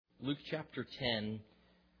Luke chapter 10,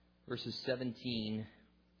 verses 17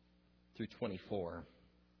 through 24.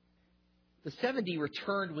 The 70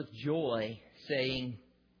 returned with joy, saying,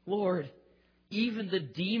 "Lord, even the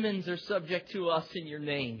demons are subject to us in your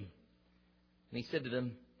name." And he said to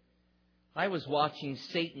them, "I was watching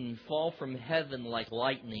Satan fall from heaven like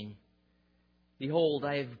lightning. Behold,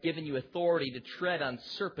 I have given you authority to tread on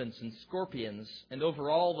serpents and scorpions and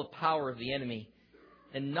over all the power of the enemy,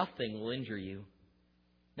 and nothing will injure you.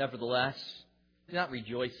 Nevertheless, do not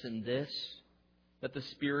rejoice in this, that the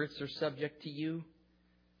spirits are subject to you,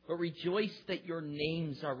 but rejoice that your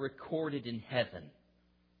names are recorded in heaven."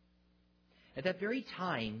 At that very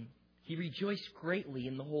time, he rejoiced greatly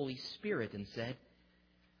in the Holy Spirit and said,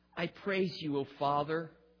 "I praise you, O Father,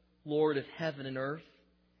 Lord of heaven and earth,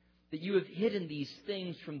 that you have hidden these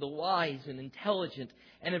things from the wise and intelligent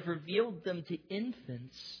and have revealed them to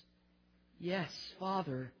infants. Yes,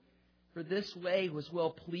 Father, for this way was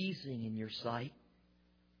well-pleasing in your sight.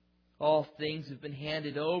 All things have been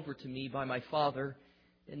handed over to me by my Father,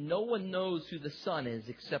 and no one knows who the Son is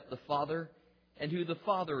except the Father, and who the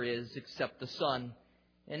Father is except the Son,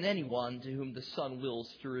 and anyone to whom the Son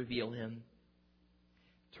wills to reveal him."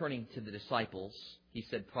 Turning to the disciples, he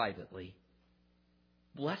said privately,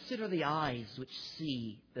 "Blessed are the eyes which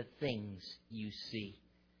see the things you see.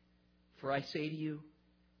 For I say to you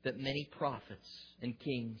that many prophets and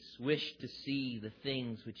kings wished to see the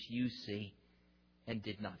things which you see and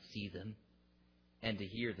did not see them, and to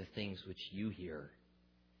hear the things which you hear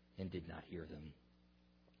and did not hear them."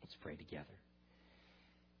 Let's pray together.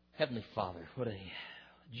 Heavenly Father, what a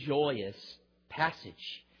joyous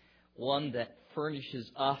passage, one that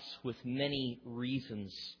furnishes us with many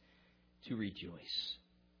reasons to rejoice.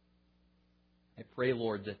 I pray,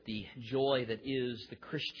 Lord, that the joy that is the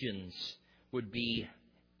Christians would be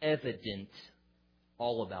evident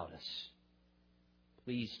all about us.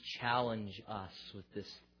 Please challenge us with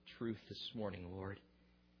this truth this morning, Lord.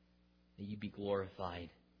 May you be glorified.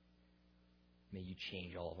 May you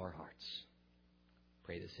change all of our hearts.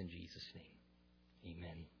 Pray this in Jesus' name.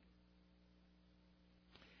 Amen.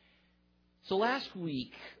 So last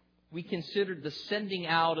week, we considered the sending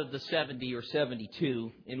out of the 70 or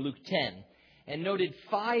 72 in Luke 10 and noted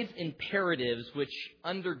 5 imperatives which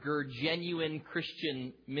undergird genuine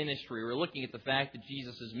Christian ministry. We're looking at the fact that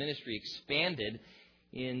Jesus' ministry expanded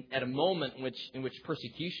at a moment in which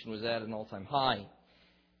persecution was at an all-time high.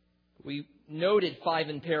 We noted 5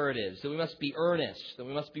 imperatives: that we must be earnest, that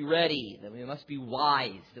we must be ready, that we must be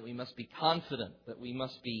wise, that we must be confident, that we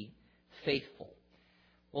must be faithful.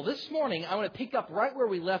 Well, this morning, I want to pick up right where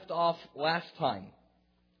we left off last time.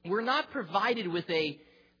 We're not provided with a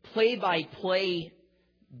play-by-play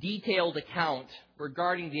detailed account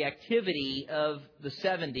regarding the activity of the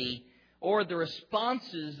 70 or the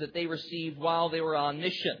responses that they received while they were on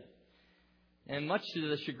mission. And much to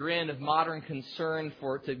the chagrin of modern concern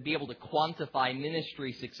to be able to quantify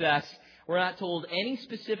ministry success, we're not told any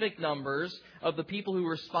specific numbers of the people who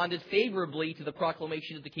responded favorably to the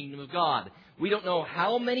proclamation of the kingdom of God. We don't know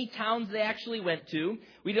how many towns they actually went to.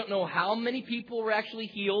 We don't know how many people were actually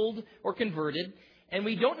healed or converted. And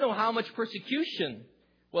we don't know how much persecution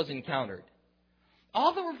was encountered.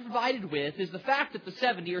 All that we're provided with is the fact that the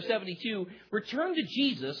 70 or 72 returned to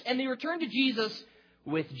Jesus, and they returned to Jesus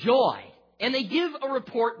with joy. And they give a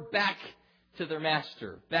report back to their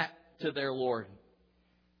master, back to their Lord.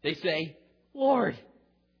 They say, "Lord,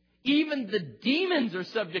 even the demons are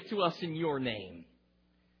subject to us in your name."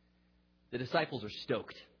 The disciples are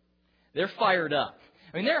stoked. They're fired up.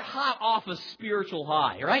 I mean, they're hot off a spiritual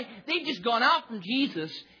high, right? They've just gone out from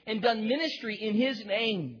Jesus and done ministry in His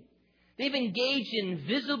name. They've engaged in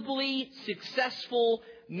visibly successful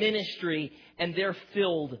ministry, and they're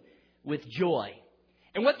filled with joy.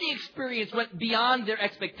 And what they experienced went beyond their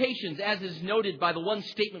expectations, as is noted by the one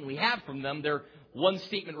statement we have from them, their one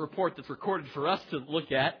statement report that's recorded for us to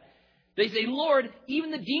look at. They say, "Lord,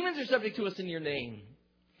 even the demons are subject to us in your name."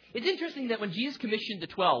 It's interesting that when Jesus commissioned the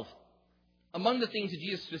 12, among the things that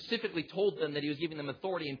Jesus specifically told them that He was giving them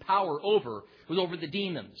authority and power over was over the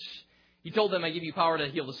demons. He told them, "I give you power to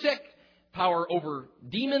heal the sick, power over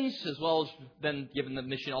demons," as well as then given the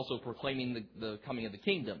mission also proclaiming the coming of the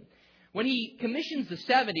kingdom. When He commissions the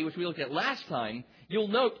 70, which we looked at last time, you'll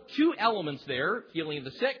note 2 elements there: healing of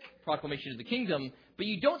the sick, proclamation of the kingdom, but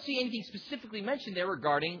you don't see anything specifically mentioned there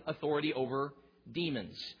regarding authority over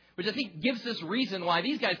demons, which I think gives us reason why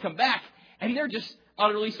these guys come back and they're just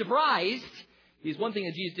utterly surprised. Because one thing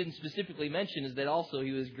that Jesus didn't specifically mention is that also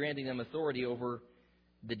He was granting them authority over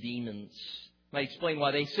the demons. Might explain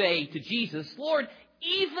why they say to Jesus, "Lord,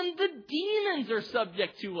 even the demons are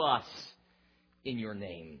subject to us in your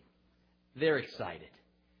name." They're excited.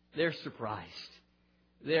 They're surprised.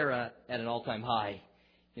 They're at an all-time high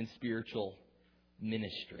in spiritual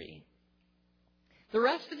ministry. The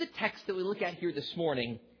rest of the text that we look at here this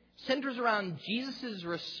morning centers around Jesus'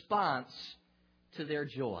 response to their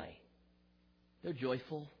joy. They're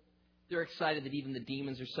joyful. They're excited that even the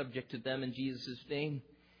demons are subject to them in Jesus' name.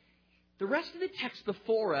 The rest of the text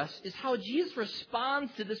before us is how Jesus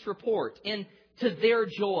responds to this report and to their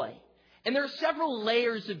joy. And there are several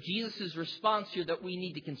layers of Jesus' response here that we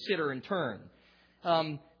need to consider in turn.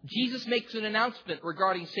 Jesus makes an announcement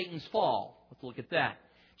regarding Satan's fall. Let's look at that.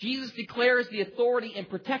 Jesus declares the authority and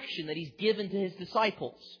protection that He's given to His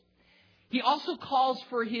disciples. He also calls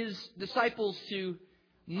for His disciples to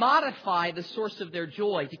modify the source of their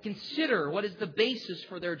joy, to consider what is the basis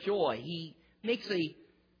for their joy. He makes a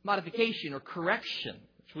modification or correction,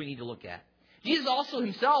 which we need to look at. Jesus also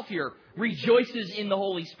Himself here rejoices in the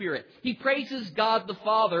Holy Spirit. He praises God the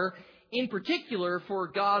Father, in particular for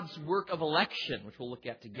God's work of election, which we'll look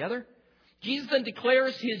at together. Jesus then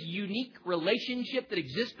declares His unique relationship that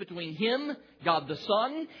exists between Him, God the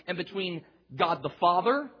Son, and between God the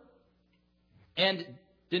Father, and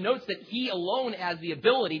denotes that He alone has the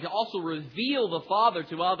ability to also reveal the Father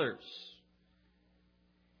to others.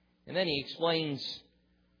 And then He explains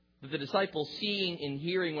that the disciples, seeing and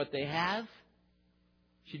hearing what they have,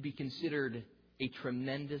 should be considered a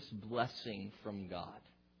tremendous blessing from God.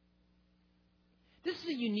 This is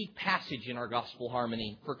a unique passage in our Gospel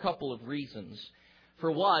Harmony for a couple of reasons.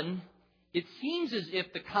 For one, it seems as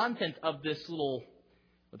if the content of this little,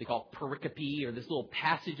 what they call pericope, or this little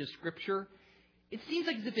passage of Scripture, it seems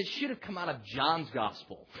like as if it should have come out of John's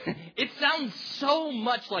Gospel. It sounds so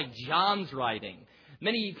much like John's writing.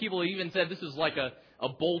 Many people have even said this is like a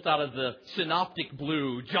bolt out of the synoptic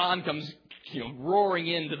blue. John comes roaring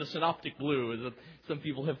into the synoptic blue, as some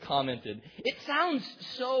people have commented. It sounds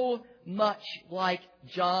so much like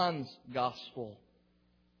John's Gospel.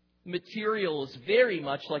 The material is very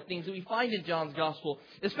much like things that we find in John's Gospel,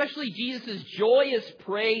 especially Jesus' joyous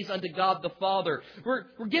praise unto God the Father.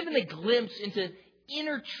 We're given a glimpse into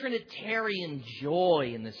inner Trinitarian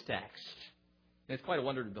joy in this text. And it's quite a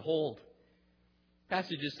wonder to behold.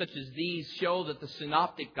 Passages such as these show that the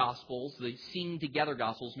synoptic Gospels, the seen together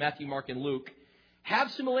Gospels, Matthew, Mark, and Luke,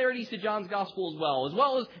 have similarities to John's Gospel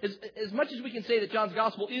as much as we can say that John's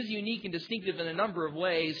Gospel is unique and distinctive in a number of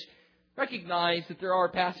ways, recognize that there are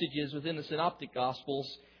passages within the synoptic Gospels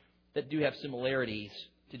that do have similarities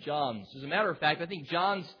to John's. As a matter of fact, I think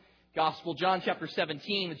John's Gospel, John chapter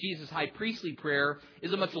 17, with Jesus' high priestly prayer,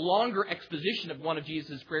 is a much longer exposition of one of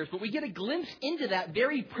Jesus' prayers, but we get a glimpse into that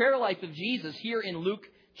very prayer life of Jesus here in Luke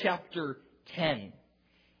chapter 10. And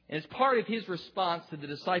it's part of His response to the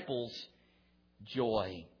disciples'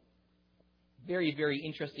 joy. Very, very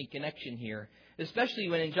interesting connection here, especially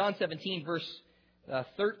when in John 17, verse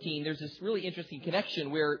 13, there's this really interesting connection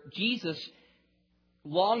where Jesus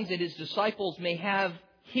longs that His disciples may have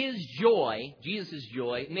His joy, Jesus'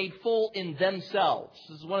 joy, made full in themselves.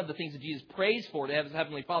 This is one of the things that Jesus prays for to have His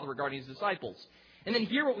Heavenly Father regarding His disciples. And then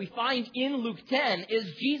here what we find in Luke 10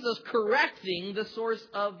 is Jesus correcting the source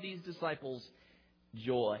of these disciples'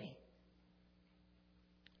 joy.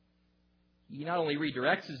 He not only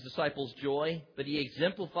redirects His disciples' joy, but He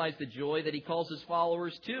exemplifies the joy that He calls His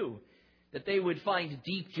followers to, that they would find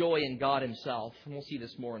deep joy in God Himself. And we'll see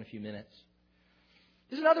this more in a few minutes.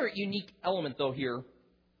 There's another unique element, though, here.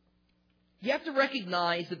 You have to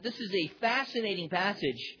recognize that this is a fascinating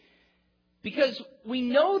passage because we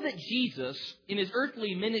know that Jesus, in His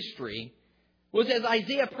earthly ministry, was, as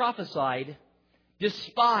Isaiah prophesied,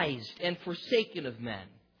 despised and forsaken of men,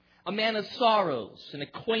 a man of sorrows and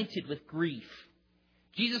acquainted with grief.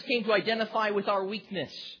 Jesus came to identify with our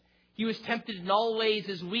weakness. He was tempted in all ways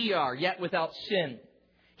as we are, yet without sin.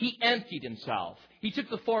 He emptied Himself. He took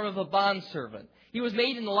the form of a bondservant. He was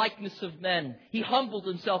made in the likeness of men. He humbled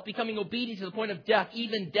Himself, becoming obedient to the point of death,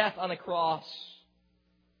 even death on a cross.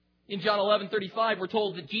 In John 11:35, we're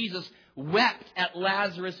told that Jesus wept at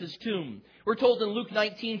Lazarus' tomb. We're told in Luke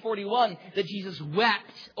 19:41 that Jesus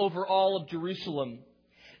wept over all of Jerusalem.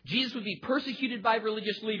 Jesus would be persecuted by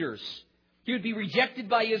religious leaders. He would be rejected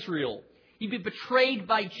by Israel. He'd be betrayed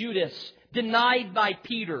by Judas, denied by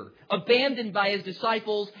Peter, abandoned by His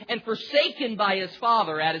disciples, and forsaken by His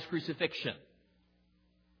Father at His crucifixion.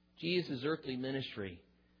 Jesus' earthly ministry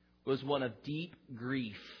was one of deep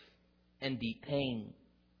grief and deep pain.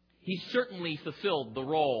 He certainly fulfilled the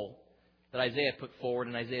role that Isaiah put forward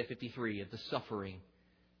in Isaiah 53 of the suffering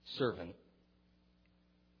servant.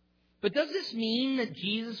 But does this mean that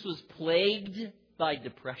Jesus was plagued by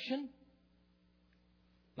depression?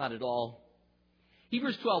 Not at all.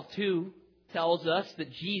 Hebrews 12:2 tells us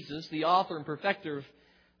that Jesus, the author and perfecter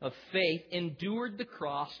of faith endured the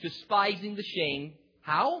cross, despising the shame.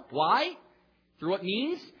 How? Why? Through what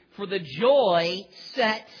means? For the joy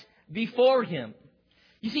set before him.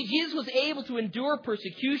 You see, Jesus was able to endure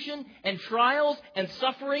persecution and trials and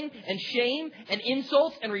suffering and shame and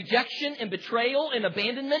insults and rejection and betrayal and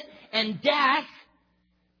abandonment and death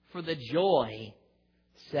for the joy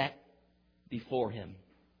set before him.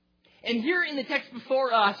 And here in the text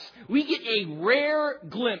before us, we get a rare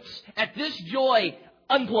glimpse at this joy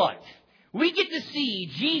unplugged. We get to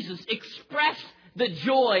see Jesus express the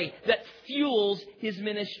joy that fuels his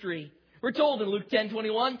ministry. We're told in Luke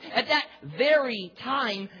 10:21, at that very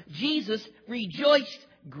time, Jesus rejoiced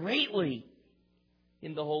greatly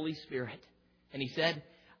in the Holy Spirit. And he said,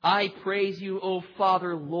 I praise you, O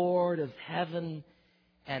Father, Lord of heaven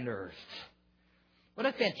and earth. What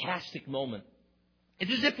a fantastic moment.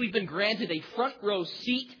 It's as if we've been granted a front row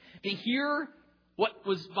seat to hear what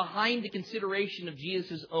was behind the consideration of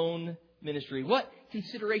Jesus' own ministry. What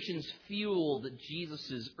considerations fueled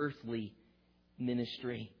Jesus' earthly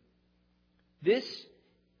ministry? This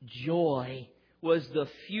joy was the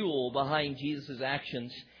fuel behind Jesus'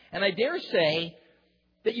 actions. And I dare say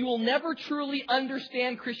that you will never truly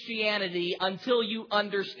understand Christianity until you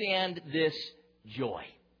understand this joy.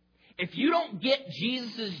 If you don't get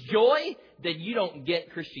Jesus' joy, then you don't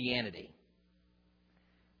get Christianity.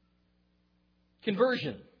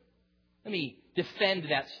 Conversion. Let me defend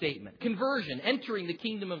that statement. Conversion, entering the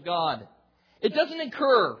kingdom of God. It doesn't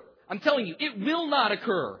occur, I'm telling you, it will not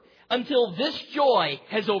occur until this joy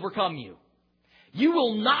has overcome you. You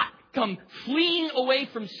will not come fleeing away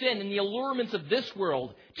from sin and the allurements of this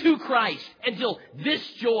world to Christ until this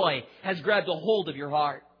joy has grabbed a hold of your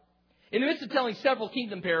heart. In the midst of telling several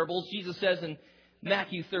kingdom parables, Jesus says in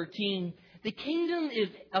Matthew 13, the kingdom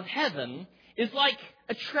of heaven is like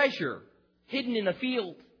a treasure hidden in a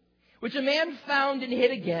field, which a man found and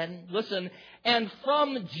hid again. Listen, and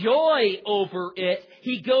from joy over it,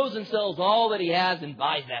 he goes and sells all that he has and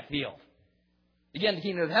buys that field. Again, the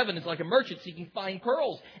kingdom of heaven is like a merchant seeking fine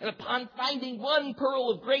pearls. And upon finding one pearl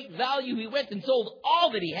of great value, he went and sold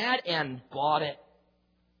all that he had and bought it.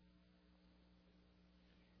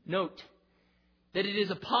 Note that it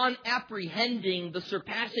is upon apprehending the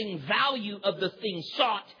surpassing value of the thing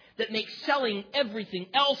sought that makes selling everything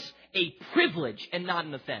else a privilege and not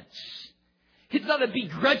an offense. It's not a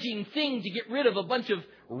begrudging thing to get rid of a bunch of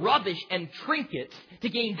rubbish and trinkets to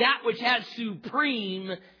gain that which has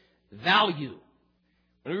supreme value.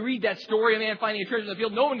 When we read that story of a man finding a treasure in the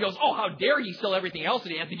field, no one goes, oh, how dare he sell everything else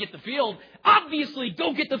that he has to get the field. Obviously,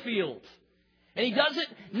 go get the field. And he does it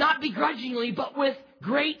not begrudgingly, but with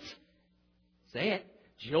great, say it,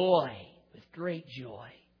 joy. With great joy.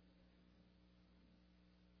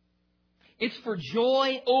 It's for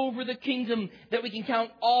joy over the kingdom that we can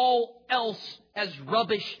count all else as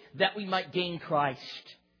rubbish that we might gain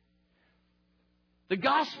Christ. The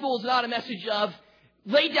gospel is not a message of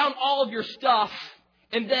lay down all of your stuff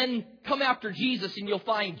and then come after Jesus and you'll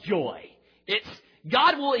find joy. It's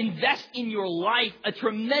God will invest in your life a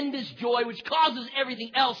tremendous joy which causes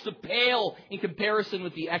everything else to pale in comparison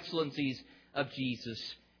with the excellencies of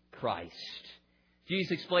Jesus Christ.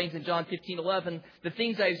 Jesus explains in John 15:11, these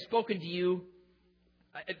things I have spoken to you,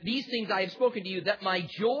 that my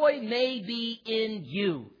joy may be in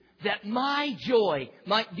you. That my joy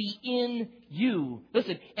might be in you.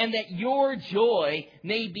 Listen, and that your joy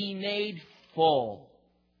may be made full.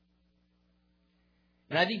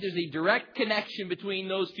 And I think there's a direct connection between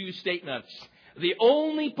those two statements. The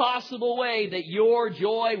only possible way that your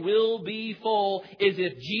joy will be full is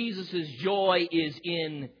if Jesus' joy is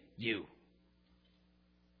in you.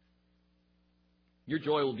 Your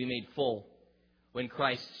joy will be made full when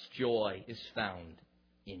Christ's joy is found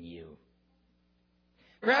in you.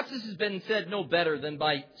 Perhaps this has been said no better than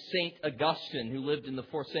by St. Augustine, who lived in the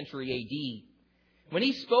 4th century A.D. When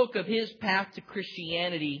he spoke of his path to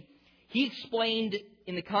Christianity, he explained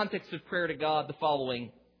in the context of prayer to God the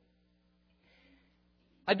following: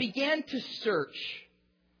 I began to search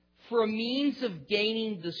for a means of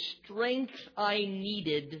gaining the strength I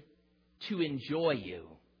needed to enjoy you.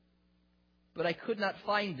 But I could not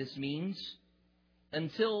find this means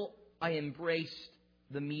until I embraced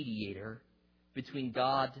the mediator between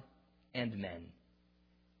God and men,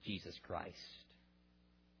 Jesus Christ.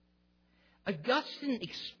 Augustine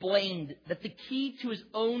explained that the key to his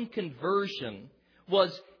own conversion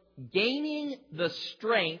was gaining the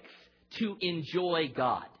strength to enjoy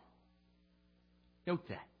God. Note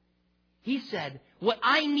that. He said, what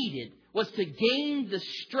I needed was to gain the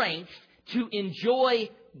strength to enjoy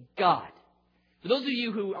God. For those of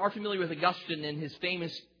you who are familiar with Augustine and his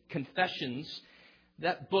famous Confessions,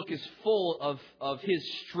 that book is full of his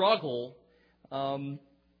struggle and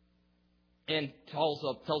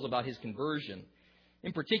tells about his conversion.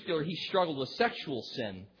 In particular, he struggled with sexual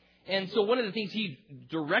sin. And so one of the things he's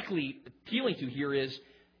directly appealing to here is,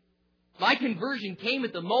 my conversion came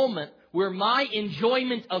at the moment where my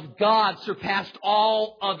enjoyment of God surpassed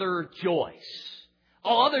all other joys.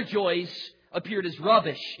 All other joys appeared as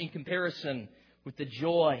rubbish in comparison with the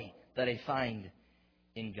joy that I find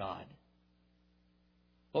in God.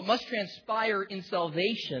 What must transpire in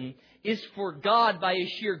salvation is for God, by His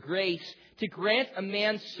sheer grace, to grant a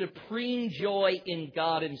man supreme joy in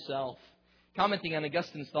God Himself. Commenting on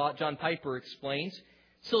Augustine's thought, John Piper explains,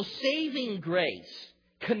 so saving grace,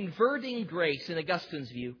 converting grace, in Augustine's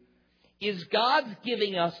view, is God's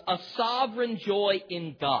giving us a sovereign joy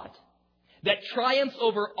in God that triumphs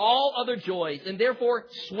over all other joys and therefore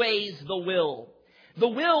sways the will. The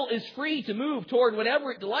will is free to move toward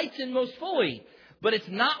whatever it delights in most fully, but it's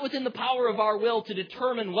not within the power of our will to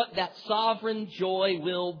determine what that sovereign joy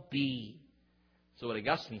will be. So what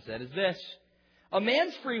Augustine said is this: a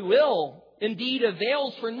man's free will indeed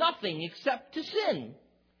avails for nothing except to sin,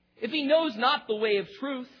 if he knows not the way of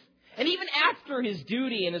truth, and even after his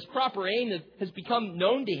duty and his proper aim has become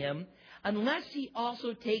known to him, unless he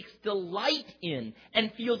also takes delight in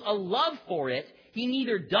and feels a love for it, he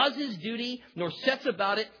neither does his duty, nor sets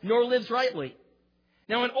about it, nor lives rightly.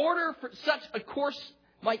 Now, in order for such a course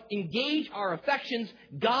might engage our affections,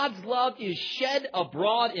 God's love is shed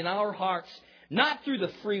abroad in our hearts, not through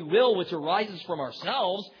the free will which arises from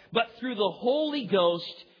ourselves, but through the Holy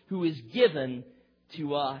Ghost who is given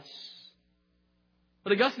to us.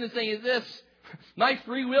 What Augustine is saying is this: my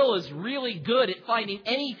free will is really good at finding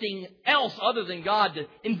anything else other than God to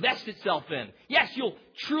invest itself in. Yes, you'll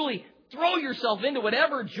truly throw yourself into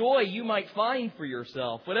whatever joy you might find for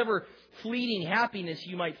yourself, whatever fleeting happiness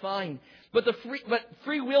you might find. But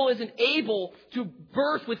free will isn't able to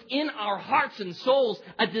birth within our hearts and souls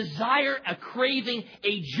a desire, a craving,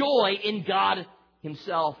 a joy in God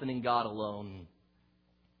Himself and in God alone.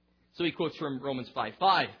 So he quotes from Romans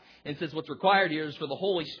 5:5 and says what's required here is for the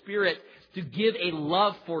Holy Spirit to give a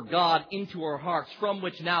love for God into our hearts, from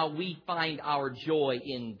which now we find our joy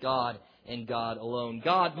in God and God alone.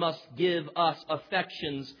 God must give us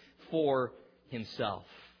affections for Himself.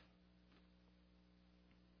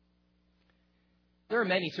 There are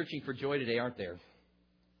many searching for joy today, aren't there?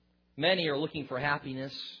 Many are looking for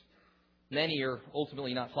happiness. Many are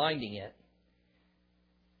ultimately not finding it.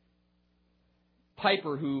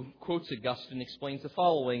 Piper, who quotes Augustine, explains the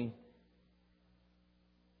following: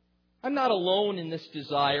 I'm not alone in this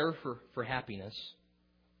desire for happiness,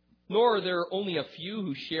 nor are there only a few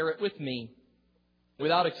who share it with me.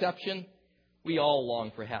 Without exception, we all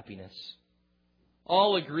long for happiness.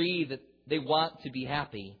 All agree that they want to be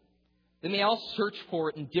happy. They may all search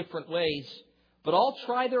for it in different ways, but all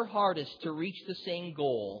try their hardest to reach the same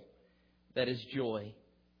goal, that is joy.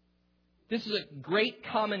 This is a great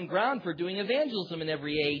common ground for doing evangelism in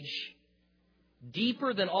every age.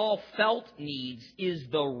 Deeper than all felt needs is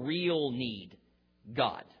the real need,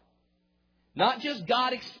 God. Not just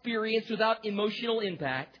God experienced without emotional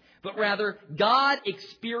impact, but rather God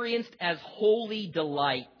experienced as holy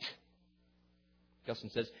delight.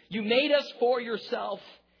 Augustine says, you made us for yourself,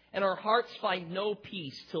 and our hearts find no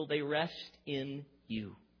peace till they rest in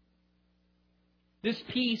you. This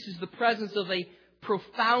peace is the presence of a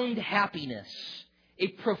profound happiness, a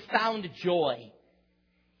profound joy.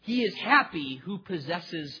 He is happy who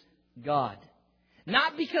possesses God.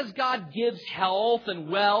 Not because God gives health and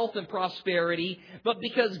wealth and prosperity, but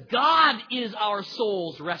because God is our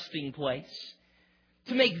soul's resting place.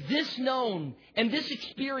 To make this known and this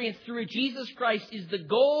experience through Jesus Christ is the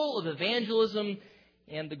goal of evangelism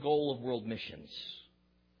and the goal of world missions.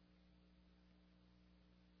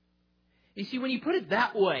 You see, when you put it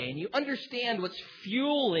that way and you understand what's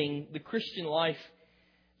fueling the Christian life,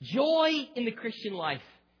 joy in the Christian life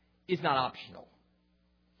is not optional.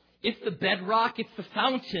 It's the bedrock, it's the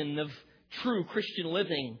fountain of true Christian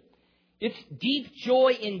living. It's deep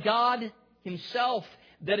joy in God Himself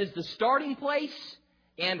that is the starting place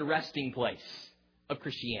and resting place of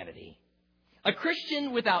Christianity. A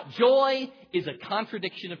Christian without joy is a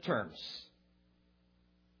contradiction of terms.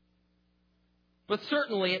 But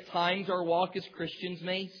certainly at times our walk as Christians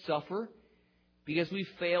may suffer because we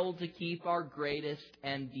failed to keep our greatest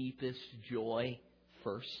and deepest joy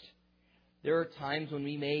first. There are times when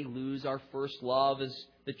we may lose our first love, as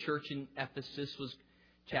the church in Ephesus was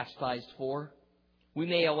chastised for. We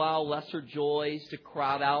may allow lesser joys to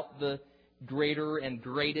crowd out the greater and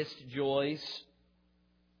greatest joys.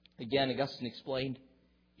 Again, Augustine explained,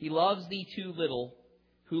 He loves thee too little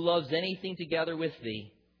who loves anything together with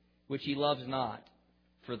thee, which he loves not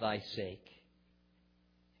for thy sake.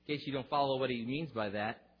 In case you don't follow what he means by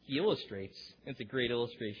that, he illustrates. It's a great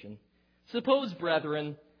illustration. Suppose,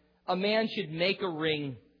 brethren, a man should make a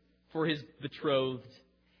ring for his betrothed,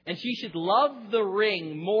 and she should love the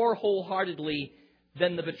ring more wholeheartedly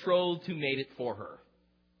than the betrothed who made it for her.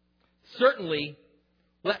 Certainly,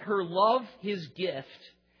 let her love his gift,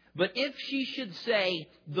 but if she should say,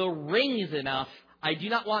 the ring is enough, I do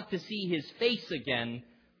not want to see his face again,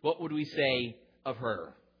 what would we say of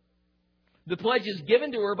her? The pledge is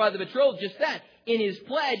given to her by the betrothed, just that. In his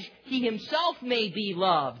pledge, he himself may be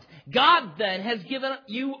loved. God then has given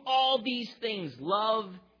you all these things.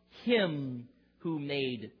 Love him who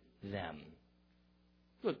made them.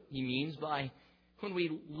 What he means by when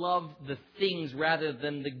we love the things rather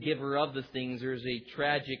than the giver of the things, there's a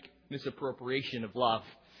tragic misappropriation of love.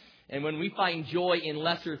 And when we find joy in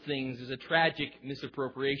lesser things, there's a tragic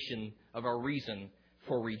misappropriation of our reason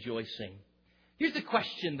for rejoicing. Here's the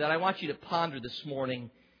question that I want you to ponder this morning.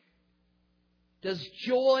 Does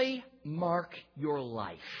joy mark your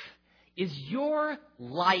life? Is your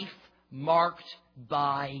life marked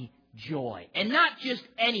by joy? And not just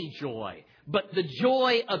any joy, but the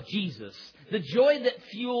joy of Jesus. The joy that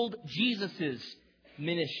fueled Jesus'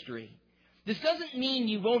 ministry. This doesn't mean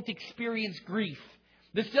you won't experience grief.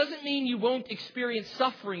 This doesn't mean you won't experience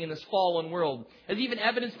suffering in this fallen world, as even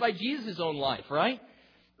evidenced by Jesus' own life, right?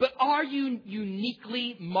 But are you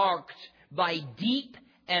uniquely marked by deep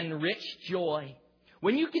and rich joy?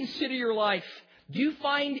 When you consider your life, do you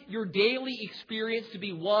find your daily experience to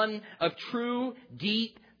be one of true,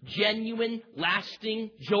 deep, genuine, lasting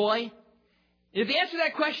joy? If the answer to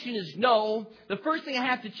that question is no, the first thing I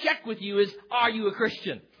have to check with you is, are you a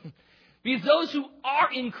Christian? Because those who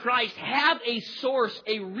are in Christ have a source,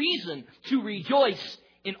 a reason to rejoice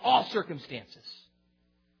in all circumstances.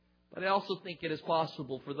 But I also think it is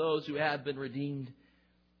possible for those who have been redeemed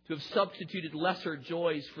to have substituted lesser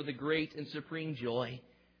joys for the great and supreme joy.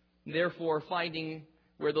 And therefore, finding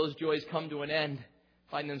where those joys come to an end,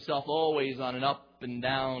 find themselves always on an up and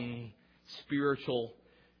down spiritual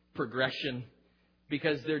progression.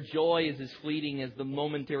 Because their joy is as fleeting as the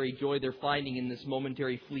momentary joy they're finding in this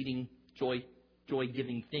momentary fleeting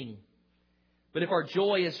joy-giving thing. But if our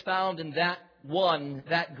joy is found in that one,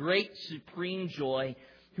 that great supreme joy,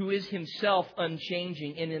 who is himself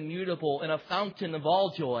unchanging and immutable and a fountain of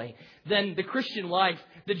all joy, then the Christian life,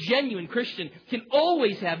 the genuine Christian, can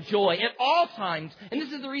always have joy at all times. And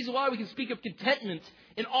this is the reason why we can speak of contentment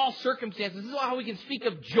in all circumstances. This is why we can speak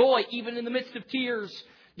of joy even in the midst of tears.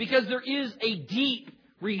 Because there is a deep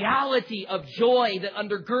reality of joy that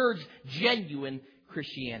undergirds genuine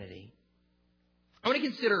Christianity. I want to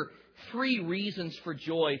consider 3 reasons for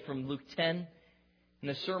joy from Luke 10 in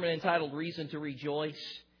a sermon entitled Reason to Rejoice.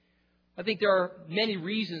 I think there are many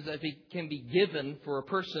reasons that can be given for a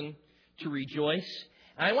person to rejoice.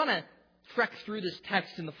 And I want to trek through this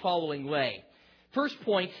text in the following way. First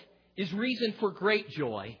point is reason for great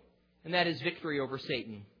joy, and that is victory over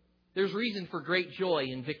Satan. There's reason for great joy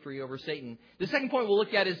in victory over Satan. The second point we'll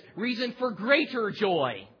look at is reason for greater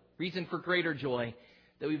joy. Reason for greater joy,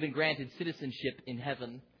 that we've been granted citizenship in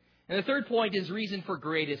heaven. And the third point is reason for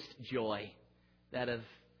greatest joy, that of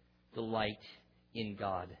delight in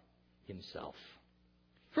God himself.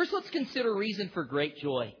 First, let's consider reason for great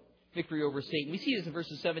joy, victory over Satan. We see this in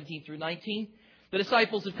verses 17 through 19. The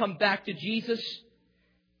disciples have come back to Jesus.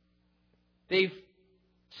 They've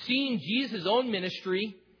seen Jesus' own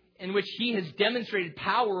ministry in which he has demonstrated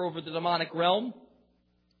power over the demonic realm.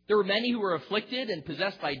 There were many who were afflicted and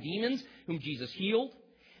possessed by demons, whom Jesus healed.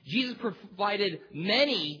 Jesus provided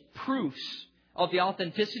many proofs of the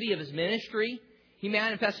authenticity of his ministry. He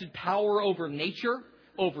manifested power over nature,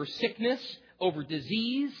 over sickness, over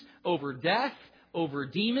disease, over death, over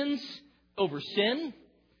demons, over sin.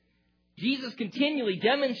 Jesus continually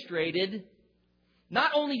demonstrated,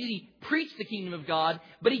 not only did he preach the kingdom of God,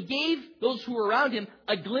 but he gave those who were around him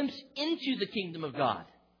a glimpse into the kingdom of God.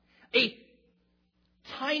 A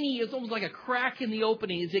tiny, it's almost like a crack in the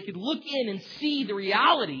opening as they could look in and see the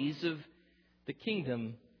realities of the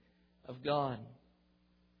kingdom of God.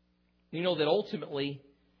 We know that ultimately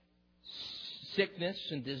sickness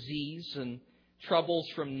and disease and troubles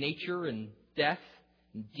from nature and death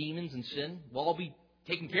and demons and sin will all be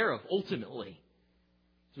taken care of ultimately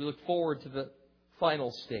as we look forward to the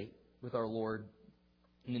final state with our Lord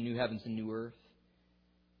in the new heavens and new earth.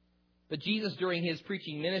 But Jesus, during his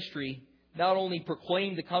preaching ministry, not only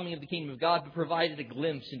proclaimed the coming of the kingdom of God, but provided a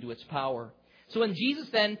glimpse into its power. So when Jesus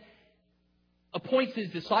then appoints his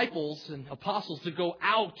disciples and apostles to go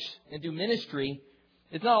out and do ministry,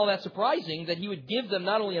 It's not all that surprising that he would give them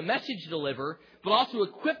not only a message to deliver, but also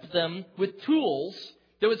equip them with tools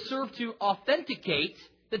that would serve to authenticate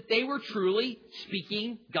that they were truly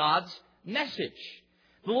speaking God's message.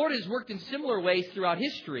 The Lord has worked in similar ways throughout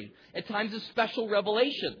history, at times of special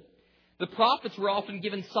revelation. The prophets were often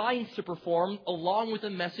given signs to perform along with a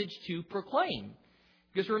message to proclaim.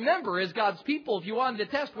 Because remember, as God's people, if you wanted to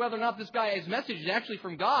test whether or not this guy's message is actually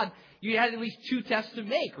from God, you had at least two tests to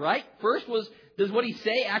make, right? First was, does what he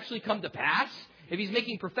say actually come to pass? If he's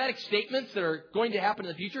making prophetic statements that are going to happen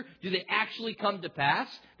in the future, do they actually come to pass?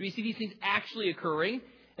 Do we see these things actually occurring?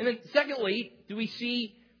 And then secondly, do we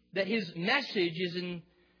see that his message is in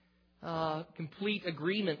complete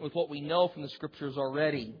agreement with what we know from the Scriptures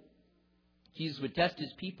already? Jesus would test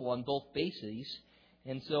his people on both bases.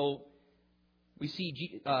 And so we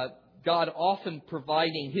see God often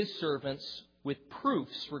providing his servants with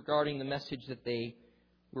proofs regarding the message that they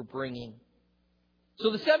were bringing. So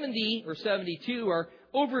the 70 or 72 are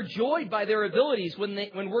overjoyed by their abilities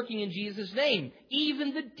when working in Jesus' name.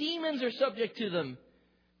 Even the demons are subject to them.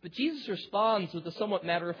 But Jesus responds with a somewhat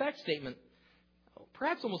matter-of-fact statement,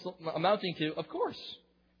 perhaps almost amounting to, of course,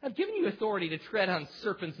 I've given you authority to tread on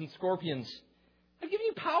serpents and scorpions. I've given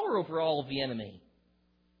you power over all of the enemy.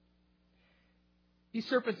 These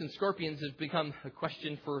serpents and scorpions have become a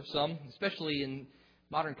question for some, especially in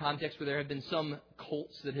modern context where there have been some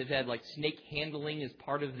cults that have had like snake handling as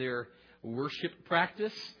part of their worship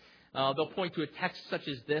practice. They'll point to a text such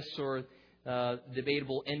as this or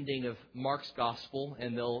debatable ending of Mark's gospel,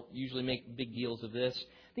 and they'll usually make big deals of this.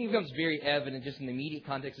 I think it becomes very evident just in the immediate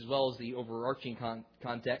context as well as the overarching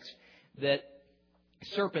context that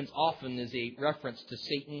serpents often is a reference to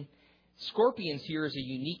Satan. Scorpions here is a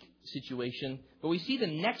unique situation, but we see the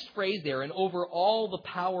next phrase there, and over all the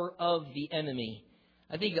power of the enemy.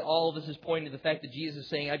 I think that all of this is pointing to the fact that Jesus is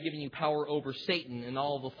saying, I've given you power over Satan and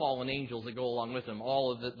all of the fallen angels that go along with him,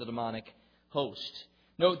 all of the demonic host.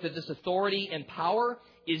 Note that this authority and power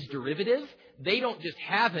is derivative. They don't just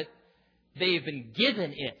have it, they have been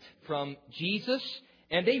given it from Jesus,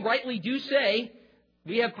 and they rightly do say,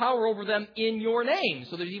 we have power over them in your name.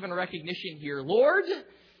 So there's even a recognition here, Lord,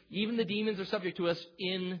 even the demons are subject to us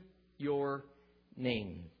in your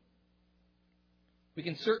name. We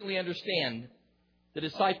can certainly understand the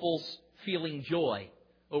disciples feeling joy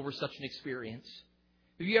over such an experience.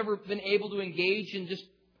 Have you ever been able to engage in just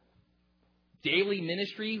daily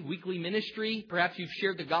ministry, weekly ministry? Perhaps you've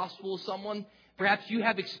shared the gospel with someone. Perhaps you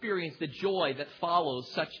have experienced the joy that follows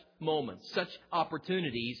such moments, such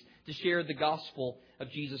opportunities to share the gospel of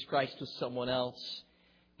Jesus Christ with someone else.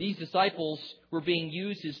 These disciples were being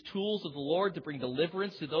used as tools of the Lord to bring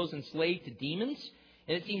deliverance to those enslaved to demons.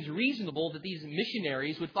 And it seems reasonable that these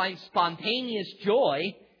missionaries would find spontaneous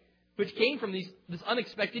joy which came from this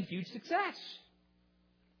unexpected huge success.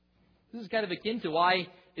 This is kind of akin to why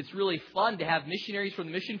it's really fun to have missionaries from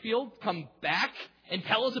the mission field come back and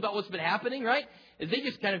tell us about what's been happening, right? As they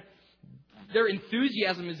just their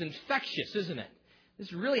enthusiasm is infectious, isn't it? This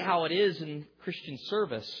is really how it is in Christian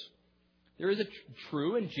service. There is a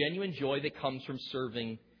true and genuine joy that comes from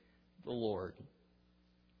serving the Lord.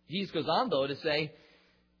 Jesus goes on, though, to say,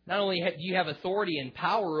 not only do you have authority and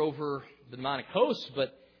power over the demonic hosts,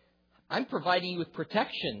 but I'm providing you with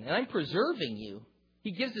protection, and I'm preserving you.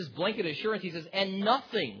 He gives this blanket assurance. He says, and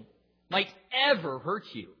nothing might ever hurt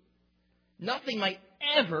you. Nothing might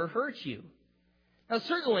ever hurt you. Now,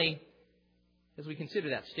 certainly, as we consider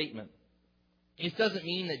that statement, it doesn't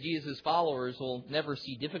mean that Jesus' followers will never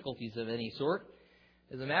see difficulties of any sort.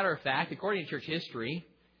 As a matter of fact, according to church history,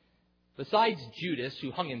 besides Judas,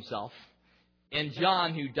 who hung himself, and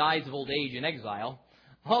John, who dies of old age in exile,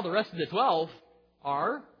 all the rest of the 12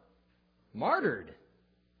 are martyred.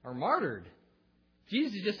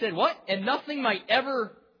 Jesus just said, what? And nothing might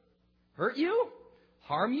ever hurt you?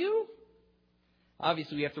 Harm you?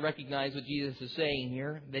 Obviously, we have to recognize what Jesus is saying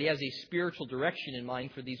here, that he has a spiritual direction in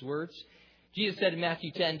mind for these words. Jesus said in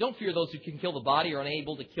Matthew 10, don't fear those who can kill the body or are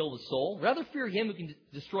unable to kill the soul. Rather fear him who can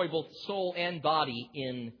destroy both soul and body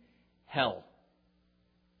in hell.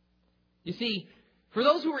 You see, for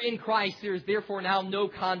those who are in Christ, there is therefore now no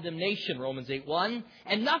condemnation, Romans 8:1,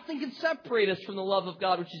 and nothing can separate us from the love of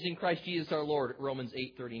God which is in Christ Jesus our Lord, Romans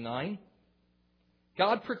 8:39.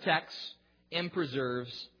 God protects and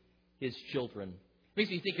preserves his children.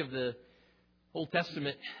 Makes me think of the Old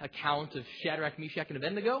Testament account of Shadrach, Meshach, and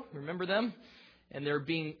Abednego. Remember them? And they're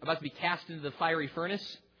about to be cast into the fiery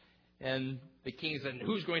furnace. And the king said,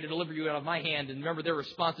 who's going to deliver you out of my hand? And remember their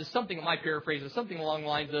response is something, my paraphrase is something along the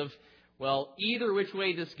lines of, well, either which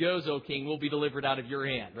way this goes, O king, we'll be delivered out of your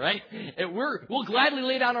hand, right? And we'll gladly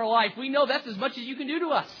lay down our life. We know that's as much as you can do to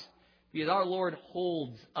us. Because our Lord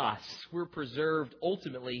holds us. We're preserved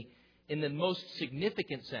ultimately in the most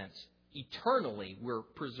significant sense. Eternally, we're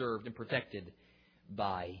preserved and protected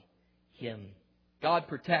by Him. God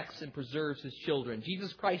protects and preserves His children.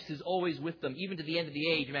 Jesus Christ is always with them, even to the end of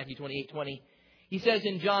the age, Matthew 28:20. He says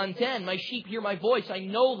in John 10, "My sheep hear my voice, I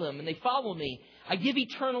know them, and they follow me. I give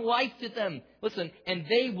eternal life to them." Listen, "and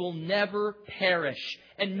they will never perish,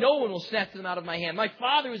 and no one will snatch them out of my hand. My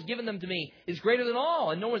Father who has given them to me is greater than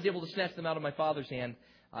all, and no one is able to snatch them out of my Father's hand.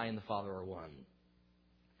 I and the Father are one."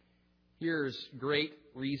 Here's great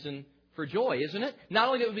reason for joy, isn't it? Not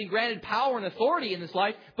only that we've been granted power and authority in this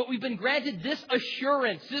life, but we've been granted this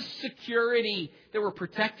assurance, this security that we're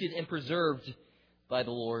protected and preserved by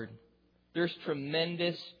the Lord. There's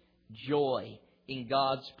tremendous joy in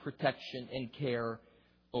God's protection and care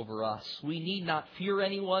over us. We need not fear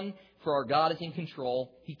anyone, for our God is in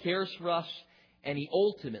control. He cares for us, and He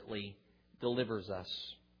ultimately delivers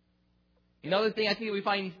us. Another thing I think that we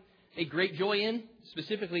find a great joy in,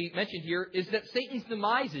 specifically mentioned here, is that Satan's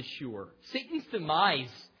demise is sure. Satan's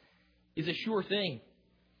demise is a sure thing.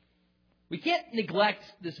 We can't neglect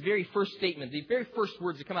this very first statement, the very first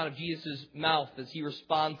words that come out of Jesus' mouth as He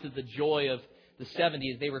responds to the joy of the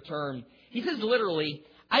 70 as they return. He says literally,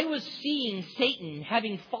 "I was seeing Satan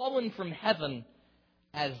having fallen from heaven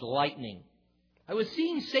as lightning." I was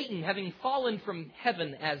seeing Satan having fallen from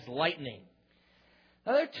heaven as lightning.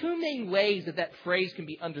 Now, there are two main ways that phrase can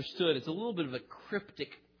be understood. It's a little bit of a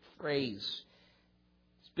cryptic phrase.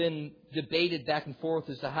 It's been debated back and forth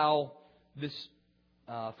as to how this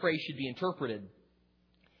phrase should be interpreted.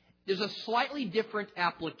 There's a slightly different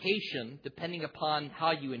application depending upon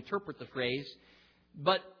how you interpret the phrase,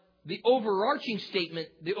 but the overarching statement,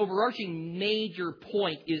 the overarching major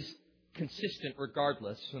point is consistent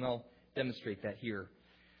regardless, and I'll demonstrate that here.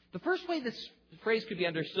 The first way this phrase could be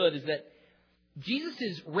understood is that Jesus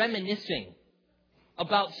is reminiscing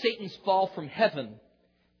about Satan's fall from heaven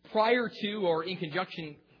prior to or in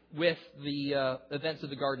conjunction with the events of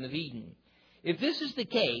the Garden of Eden. If this is the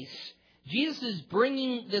case, Jesus is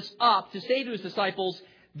bringing this up to say to His disciples,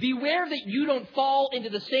 "Beware that you don't fall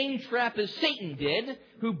into the same trap as Satan did,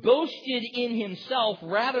 who boasted in himself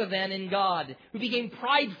rather than in God, who became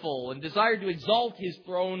prideful and desired to exalt his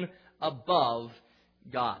throne above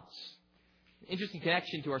God's." Interesting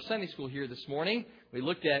connection to our Sunday school here this morning. We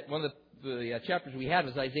looked at one of the chapters we had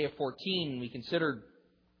was Isaiah 14, and we considered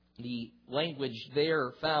the language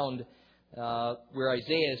there found where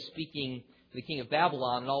Isaiah is speaking to the king of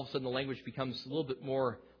Babylon, and all of a sudden the language becomes a little bit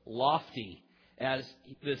more lofty as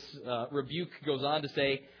this rebuke goes on to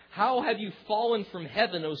say, "How have you fallen from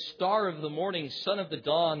heaven, O star of the morning, son of the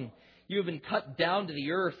dawn? You have been cut down to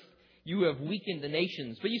the earth. You have weakened the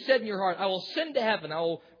nations. But you said in your heart, I will ascend to heaven. I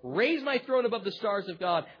will raise my throne above the stars of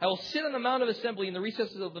God. I will sit on the mount of assembly in the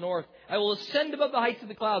recesses of the north. I will ascend above the heights of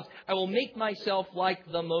the clouds. I will make myself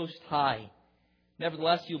like the Most High.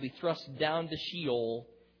 Nevertheless, you'll be thrust down to Sheol,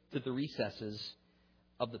 to the recesses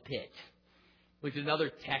of the pit." Which is another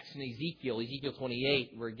text in Ezekiel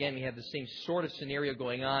 28, where again we have the same sort of scenario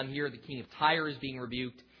going on here. The king of Tyre is being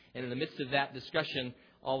rebuked, and in the midst of that discussion,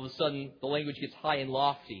 all of a sudden the language gets high and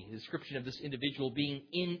lofty. The description of this individual being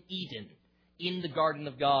in Eden, in the garden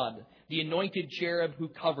of God, the anointed cherub who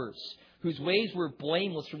covers, whose ways were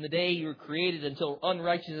blameless from the day you were created until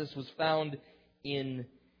unrighteousness was found in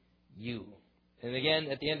you. And again,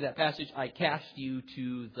 at the end of that passage, "I cast you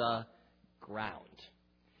to the ground."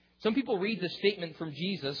 Some people read this statement from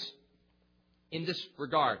Jesus in this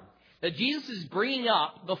regard, that Jesus is bringing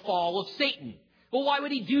up the fall of Satan. Well, why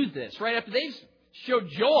would He do this? Right after they've showed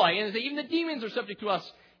joy, and they say, even the demons are subject to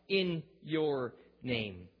us in your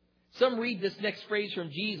name. Some read this next phrase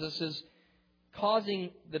from Jesus as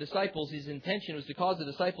causing the disciples, His intention was to cause the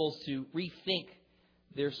disciples to rethink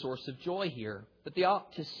their source of joy here. That they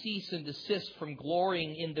ought to cease and desist from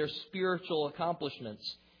glorying in their spiritual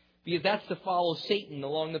accomplishments, because that's to follow Satan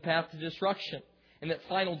along the path to destruction. And that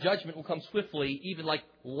final judgment will come swiftly, even like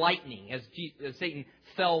lightning, as Satan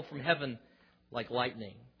fell from heaven like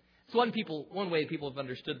lightning. It's one way people have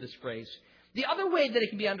understood this phrase. The other way that it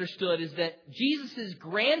can be understood is that Jesus is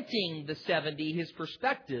granting the 70 His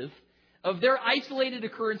perspective of their isolated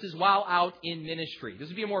occurrences while out in ministry. This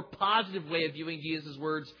would be a more positive way of viewing Jesus'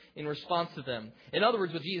 words in response to them. In other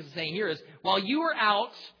words, what Jesus is saying here is, while you were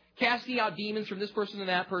out casting out demons from this person and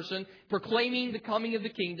that person, proclaiming the coming of the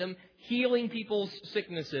kingdom, healing people's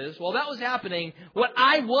sicknesses, while that was happening, what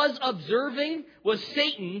I was observing was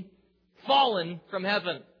Satan fallen from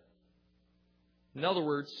heaven. In other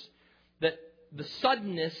words, that the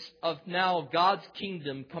suddenness of now God's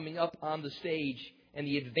kingdom coming up on the stage and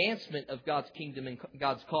the advancement of God's kingdom and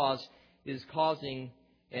God's cause is causing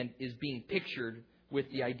and is being pictured with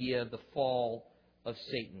the idea of the fall of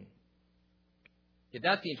Satan. If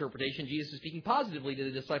that's the interpretation, Jesus is speaking positively to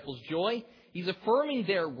the disciples' joy. He's affirming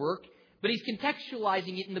their work, but he's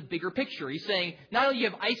contextualizing it in the bigger picture. He's saying, not only do you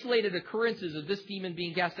have isolated occurrences of this demon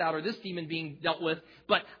being cast out or this demon being dealt with,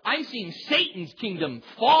 but I'm seeing Satan's kingdom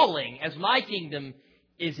falling as my kingdom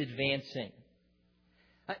is advancing.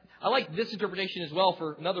 I like this interpretation as well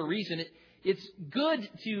for another reason. It's good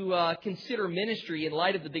to consider ministry in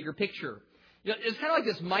light of the bigger picture. It's kind of like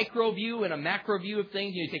this micro view and a macro view of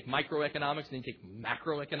things. You take microeconomics and then you take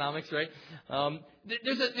macroeconomics, right?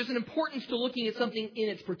 There's an importance to looking at something in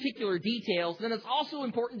its particular details. And then it's also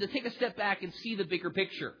important to take a step back and see the bigger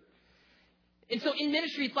picture. And so in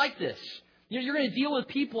ministry, it's like this. You're going to deal with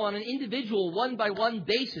people on an individual, one-by-one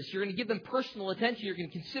basis. You're going to give them personal attention. You're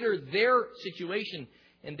going to consider their situation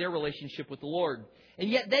and their relationship with the Lord. And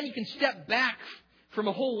yet then you can step back from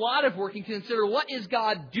a whole lot of work and consider, what is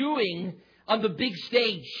God doing on the big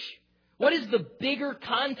stage? What is the bigger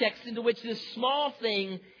context into which this small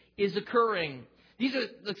thing is occurring? These are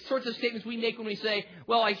the sorts of statements we make when we say,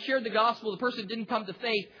 well, I shared the gospel, the person didn't come to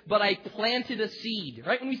faith, but I planted a seed.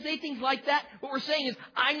 Right? When we say things like that, what we're saying is,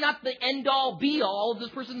 I'm not the end-all, be-all of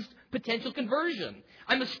this person's potential conversion.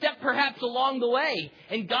 I'm a step perhaps along the way,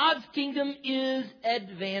 and God's kingdom is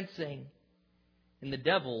advancing, and the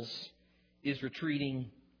devil's is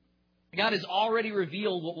retreating. God has already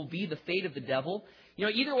revealed what will be the fate of the devil.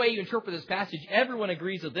 Either way you interpret this passage, everyone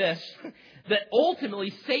agrees with this, that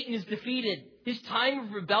ultimately Satan is defeated. His time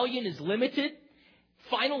of rebellion is limited.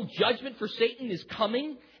 Final judgment for Satan is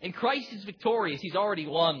coming, and Christ is victorious. He's already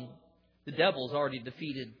won. The devil is already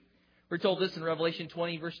defeated. We're told this in Revelation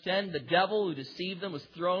 20, verse 10. The devil who deceived them was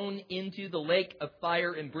thrown into the lake of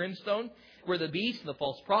fire and brimstone, where the beast and the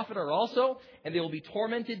false prophet are also, and they will be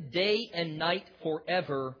tormented day and night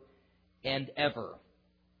forever and ever.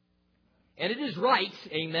 And it is right,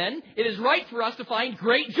 amen, it is right for us to find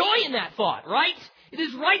great joy in that thought, right? It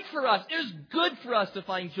is right for us, it is good for us to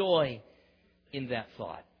find joy in that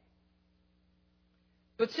thought.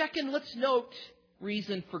 But second, let's note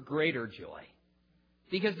reason for greater joy.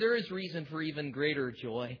 Because there is reason for even greater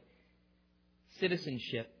joy.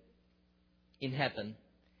 Citizenship in heaven.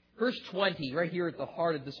 Verse 20, right here at the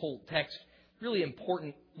heart of this whole text, really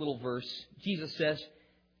important little verse. Jesus says,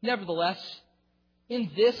 nevertheless,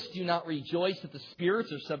 in this do not rejoice that the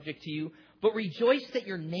spirits are subject to you, but rejoice that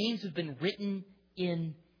your names have been written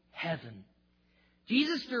in heaven.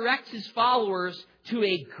 Jesus directs his followers to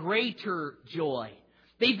a greater joy.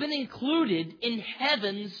 They've been included in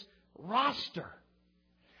heaven's roster.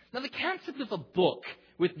 Now, the concept of a book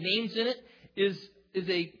with names in it is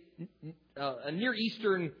a Near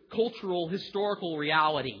Eastern cultural historical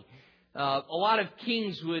reality. A lot of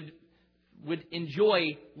kings would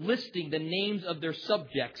enjoy listing the names of their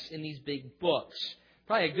subjects in these big books.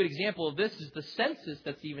 Probably a good example of this is the census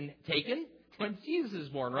that's even taken when Jesus is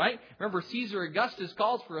born, right? Remember, Caesar Augustus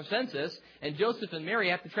calls for a census, and Joseph and Mary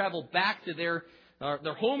have to travel back to their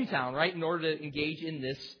hometown, right, in order to engage in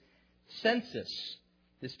this census.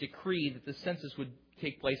 This decree that the census would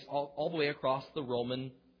take place all the way across the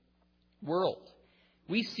Roman world.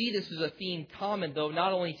 We see this as a theme common, though,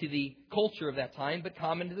 not only to the culture of that time, but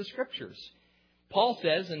common to the Scriptures. Paul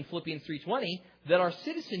says in Philippians 3:20 that our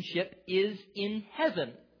citizenship is in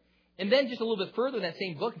heaven. And then just a little bit further in that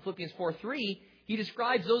same book, in Philippians 4:3, he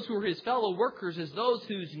describes those who are his fellow workers as those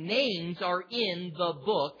whose names are in the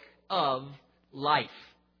book of life.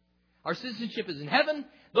 Our citizenship is in heaven.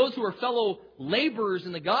 Those who are fellow laborers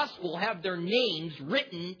in the gospel have their names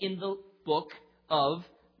written in the book of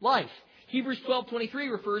life. Hebrews 12:23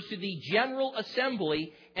 refers to the general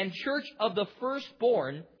assembly and church of the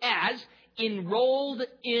firstborn as enrolled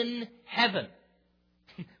in heaven.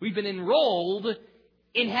 We've been enrolled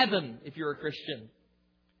in heaven if you're a Christian.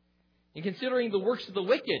 And considering the works of the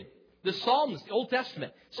wicked, the Psalms, the Old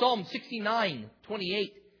Testament, Psalm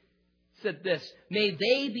 69:28 said this, may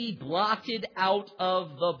they be blotted out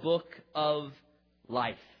of the book of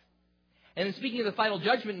life. And then speaking of the final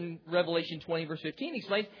judgment in Revelation 20, verse 15, he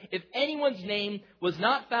explains, if anyone's name was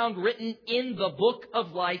not found written in the book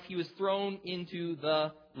of life, he was thrown into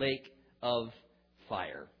the lake of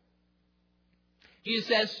fire. Jesus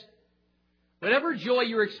says, whatever joy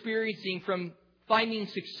you're experiencing from finding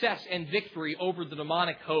success and victory over the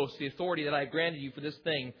demonic host, the authority that I granted you for this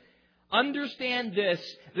thing, understand this,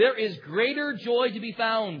 there is greater joy to be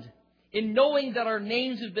found in knowing that our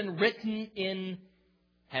names have been written in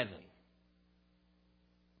heaven.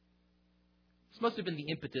 This must have been the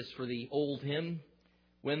impetus for the old hymn,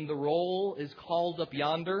 when the roll is called up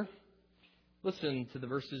yonder. Listen to the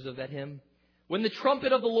verses of that hymn. When the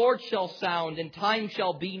trumpet of the Lord shall sound, and time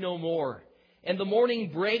shall be no more, and the morning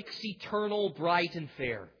breaks eternal, bright and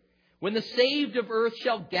fair. When the saved of earth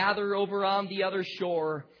shall gather over on the other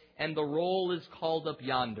shore, and the roll is called up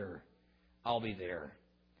yonder, I'll be there.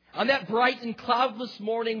 On that bright and cloudless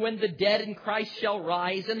morning, when the dead in Christ shall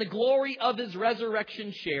rise, and the glory of His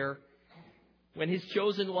resurrection share, when His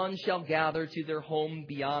chosen ones shall gather to their home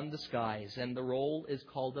beyond the skies, and the roll is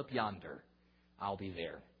called up yonder, I'll be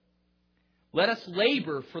there. Let us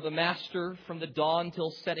labor for the Master from the dawn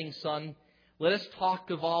till setting sun. Let us talk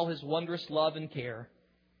of all His wondrous love and care.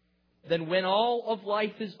 Then when all of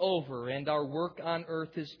life is over and our work on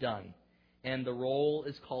earth is done, and the roll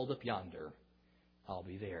is called up yonder, I'll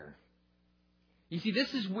be there. You see,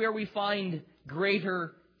 this is where we find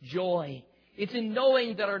greater joy. It's in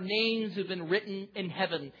knowing that our names have been written in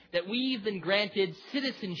heaven, that we've been granted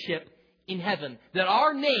citizenship in heaven, that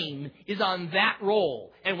our name is on that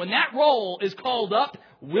roll. And when that roll is called up,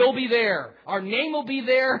 we'll be there. Our name will be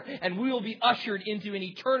there, and we will be ushered into an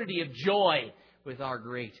eternity of joy with our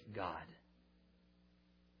great God.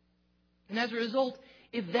 And as a result,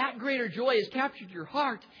 if that greater joy has captured your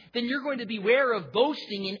heart, then you're going to beware of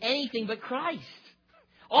boasting in anything but Christ.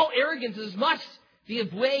 All arrogance must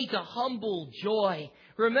give way to humble joy.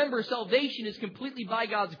 Remember, salvation is completely by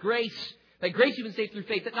God's grace. By grace you've been saved through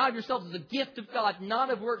faith, that not of yourselves is a gift of God, not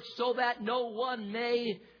of works, so that no one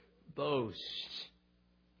may boast.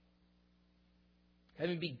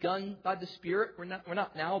 Having begun by the Spirit, we're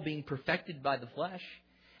not now being perfected by the flesh.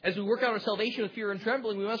 As we work out our salvation with fear and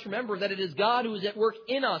trembling, we must remember that it is God who is at work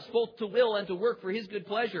in us, both to will and to work for His good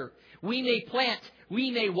pleasure. We may plant, we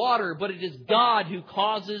may water, but it is God who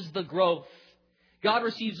causes the growth. God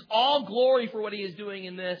receives all glory for what He is doing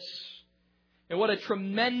in this. And what a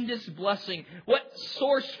tremendous blessing. What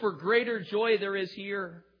source for greater joy there is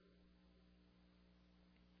here.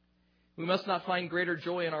 We must not find greater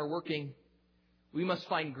joy in our working. We must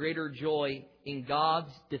find greater joy in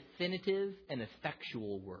God's definitive and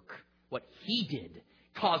effectual work. What He did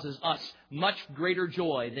causes us much greater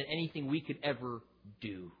joy than anything we could ever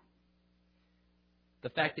do. The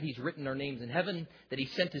fact that He's written our names in heaven, that He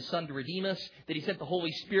sent His Son to redeem us, that He sent the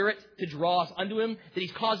Holy Spirit to draw us unto Him, that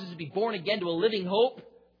He's caused us to be born again to a living hope,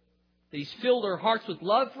 that He's filled our hearts with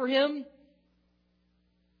love for Him.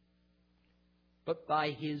 But by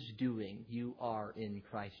His doing, you are in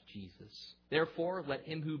Christ Jesus. Therefore, let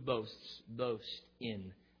him who boasts, boast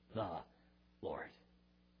in the Lord.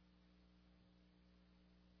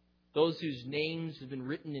 Those whose names have been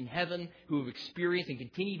written in heaven, who have experienced and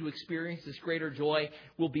continue to experience this greater joy,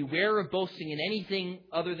 will beware of boasting in anything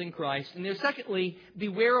other than Christ. And then secondly,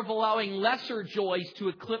 beware of allowing lesser joys to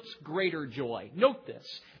eclipse greater joy. Note this.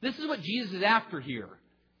 This is what Jesus is after here.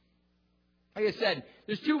 Like I said,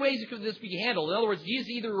 there's two ways it could this be handled. In other words, Jesus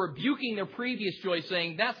is either rebuking their previous joy,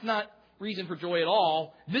 saying, that's not reason for joy at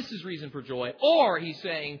all. This is reason for joy. Or He's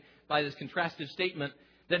saying, by this contrastive statement,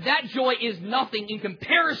 that joy is nothing in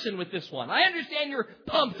comparison with this one. I understand you're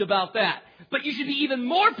pumped about that. But you should be even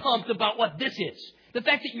more pumped about what this is. The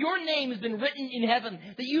fact that your name has been written in heaven.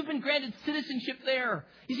 That you've been granted citizenship there.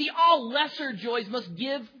 You see, all lesser joys must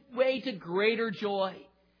give way to greater joy.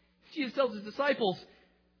 Jesus tells His disciples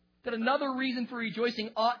that another reason for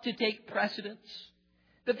rejoicing ought to take precedence.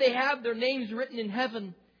 That they have their names written in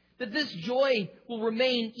heaven. That this joy will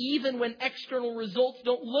remain even when external results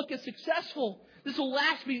don't look as successful. This will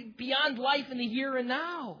last beyond life in the here and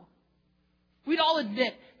now. We'd all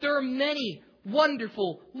admit there are many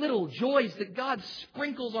wonderful little joys that God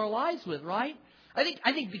sprinkles our lives with, right? I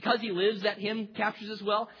think because He lives, that hymn captures this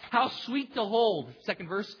well. How sweet to hold, second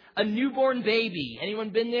verse, a newborn baby. Anyone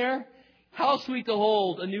been there? How sweet to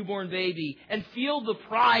hold a newborn baby and feel the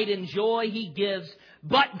pride and joy He gives.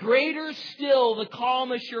 But greater still the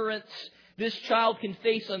calm assurance this child can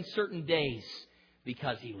face uncertain days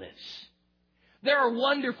because He lives. There are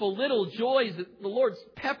wonderful little joys that the Lord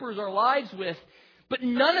peppers our lives with, but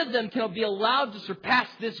none of them can be allowed to surpass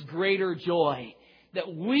this greater joy,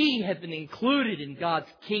 that we have been included in God's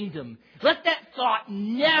kingdom. Let that thought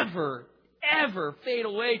never, ever fade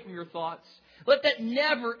away from your thoughts. Let that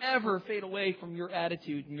never, ever fade away from your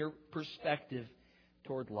attitude and your perspective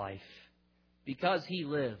toward life. Because He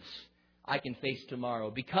lives, I can face tomorrow.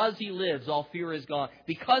 Because He lives, all fear is gone.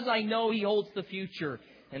 Because I know He holds the future.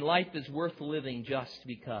 And life is worth living just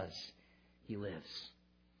because He lives.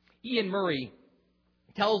 Ian Murray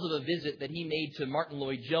tells of a visit that he made to Martin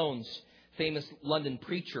Lloyd-Jones, famous London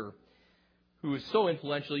preacher, who was so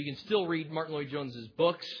influential. You can still read Martin Lloyd-Jones'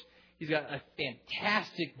 books. He's got a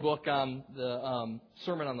fantastic book on the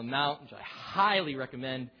Sermon on the Mount, which I highly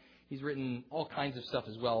recommend. He's written all kinds of stuff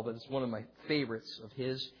as well, but it's one of my favorites of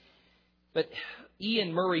his. But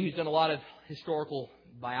Ian Murray, who's done a lot of historical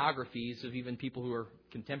biographies of even people who are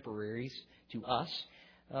contemporaries to us,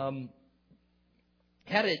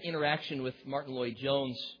 had an interaction with Martin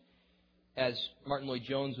Lloyd-Jones as Martin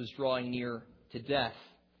Lloyd-Jones was drawing near to death.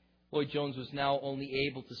 Lloyd-Jones was now only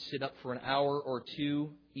able to sit up for an hour or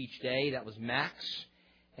two each day. That was max.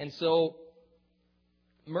 And so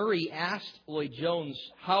Murray asked Lloyd-Jones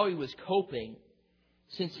how he was coping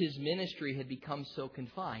since his ministry had become so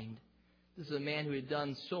confined. This is a man who had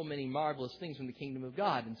done so many marvelous things in the kingdom of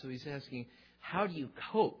God. And so he's asking, how do you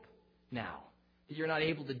cope now that you're not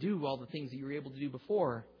able to do all the things that you were able to do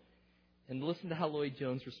before? And listen to how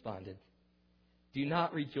Lloyd-Jones responded. Do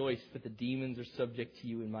not rejoice that the demons are subject to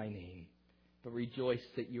you in my name, but rejoice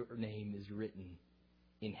that your name is written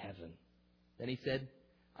in heaven. Then he said,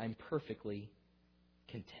 I'm perfectly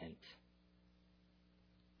content.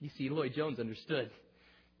 You see, Lloyd-Jones understood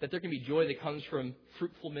that there can be joy that comes from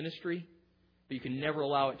fruitful ministry, but you can never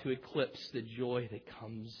allow it to eclipse the joy that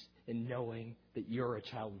comes in knowing that you're a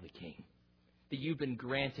child of the King, that you've been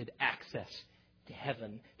granted access to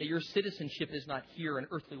heaven, that your citizenship is not here, an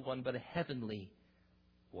earthly one, but a heavenly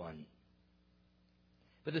one.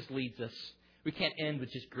 But this leads us. We can't end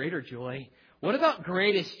with just greater joy. What about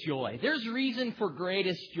greatest joy? There's reason for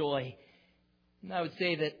greatest joy. And I would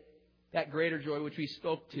say that that greater joy which we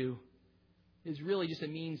spoke to is really just a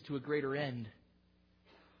means to a greater end.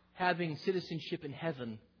 Having citizenship in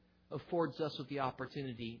heaven affords us with the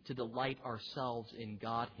opportunity to delight ourselves in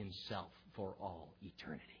God Himself for all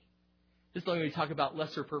eternity. Just like when we talk about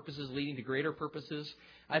lesser purposes leading to greater purposes,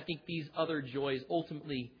 I think these other joys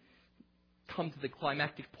ultimately come to the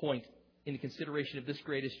climactic point in the consideration of this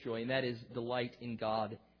greatest joy, and that is delight in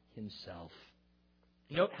God Himself.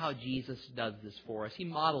 Note how Jesus does this for us. He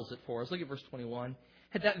models it for us. Look at verse 21.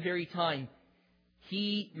 At that very time,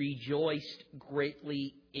 He rejoiced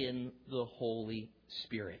greatly in the Holy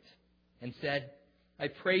Spirit and said, I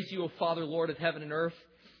praise you, O Father, Lord of heaven and earth,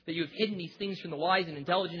 that you have hidden these things from the wise and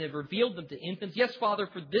intelligent and have revealed them to infants. Yes, Father,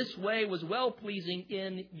 for this way was well-pleasing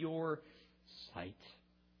in your sight.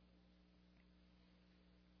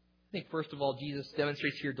 I think, first of all, Jesus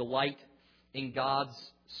demonstrates here delight in God's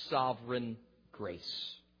sovereign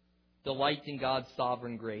grace. Delight in God's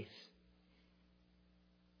sovereign grace.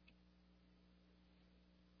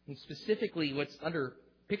 And specifically, what's under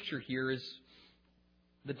picture here is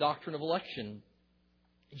the doctrine of election.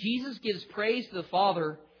 Jesus gives praise to the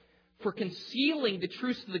Father for concealing the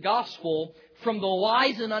truths of the gospel from the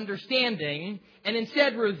wise and understanding, and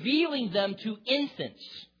instead revealing them to infants,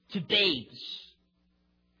 to babes.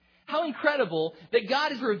 How incredible that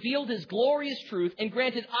God has revealed His glorious truth and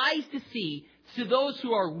granted eyes to see to those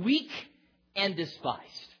who are weak and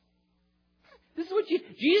despised. This is what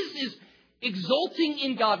Jesus is exulting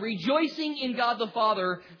in God, rejoicing in God the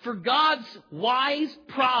Father for God's wise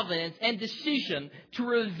providence and decision to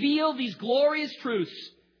reveal these glorious truths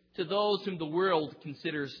to those whom the world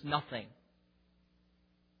considers nothing.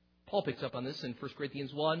 Paul picks up on this in 1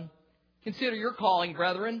 Corinthians 1. Consider your calling,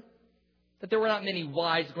 brethren, that there were not many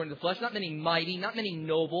wise according to the flesh, not many mighty, not many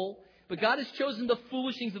noble, but God has chosen the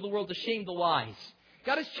foolish things of the world to shame the wise.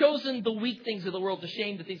 God has chosen the weak things of the world to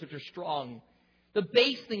shame the things which are strong. The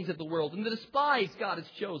base things of the world and the despised God has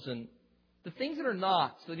chosen. The things that are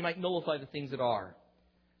not, so that He might nullify the things that are,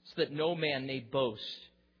 so that no man may boast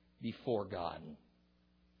before God.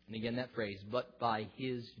 And again that phrase, but by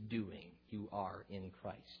His doing you are in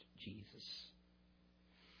Christ Jesus.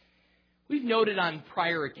 We've noted on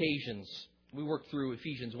prior occasions, we worked through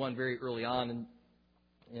Ephesians 1 very early on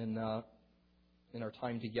in our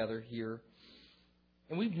time together here.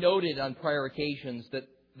 And we've noted on prior occasions that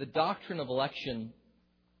the doctrine of election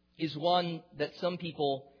is one that some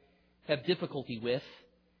people have difficulty with.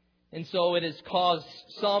 And so it has caused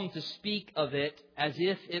some to speak of it as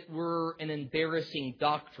if it were an embarrassing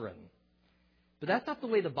doctrine. But that's not the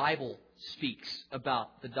way the Bible speaks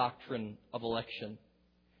about the doctrine of election.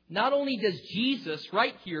 Not only does Jesus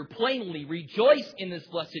right here plainly rejoice in this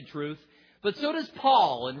blessed truth, but so does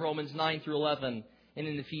Paul in Romans 9 through 11 and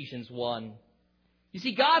in Ephesians 1. You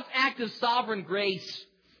see, God's act of sovereign grace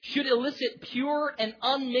should elicit pure and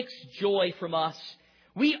unmixed joy from us.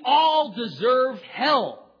 We all deserve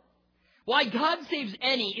hell. Why God saves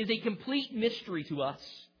any is a complete mystery to us.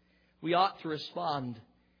 We ought to respond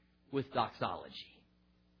with doxology.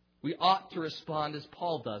 We ought to respond as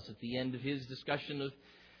Paul does at the end of his discussion of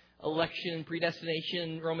election and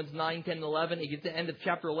predestination, Romans 9, 10, and 11. He gets to the end of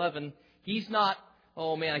chapter 11. He's not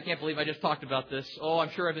Oh man, I can't believe I just talked about this. Oh, I'm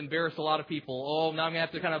sure I've embarrassed a lot of people. Oh, now I'm going to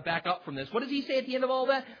have to kind of back up from this. What does he say at the end of all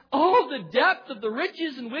that? Oh, the depth of the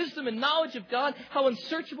riches and wisdom and knowledge of God. How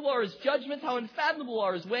unsearchable are His judgments. How unfathomable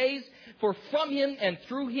are His ways. For from Him and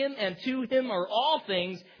through Him and to Him are all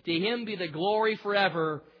things. To Him be the glory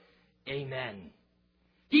forever. Amen.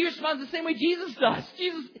 He responds the same way Jesus does.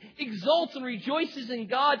 Jesus exults and rejoices in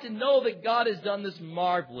God to know that God has done this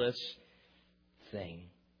marvelous thing.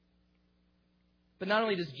 But not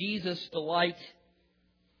only does Jesus delight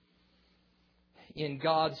in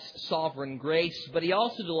God's sovereign grace, but He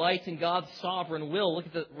also delights in God's sovereign will. Look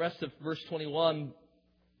at the rest of verse 21.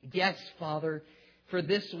 Yes, Father, for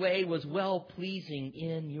this way was well-pleasing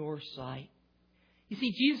in your sight. You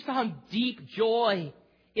see, Jesus found deep joy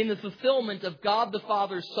in the fulfillment of God the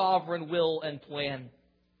Father's sovereign will and plan.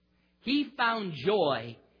 He found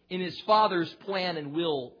joy in His Father's plan and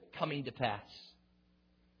will coming to pass.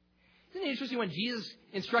 Isn't it interesting when Jesus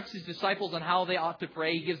instructs His disciples on how they ought to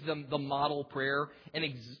pray? He gives them the model prayer, an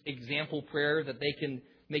example prayer that they can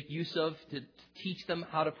make use of to teach them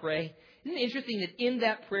how to pray. Isn't it interesting that in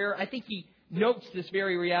that prayer, I think He notes this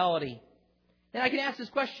very reality? And I can ask this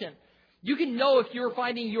question. You can know if you're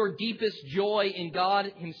finding your deepest joy in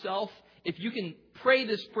God Himself if you can pray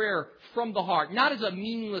this prayer from the heart, not as a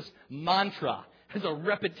meaningless mantra, as a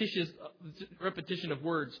repetition of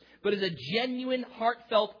words, but as a genuine,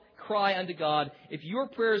 heartfelt cry unto God. If your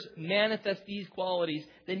prayers manifest these qualities,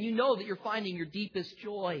 then you know that you're finding your deepest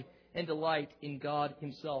joy and delight in God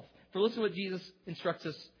Himself. For listen to what Jesus instructs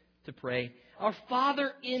us to pray. Our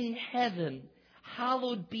Father in heaven,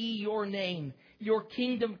 hallowed be your name. Your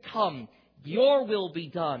kingdom come. Your will be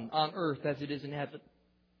done on earth as it is in heaven.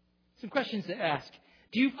 Some questions to ask.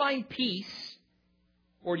 Do you find peace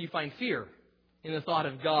or do you find fear in the thought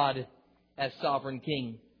of God as sovereign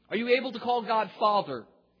King? Are you able to call God Father?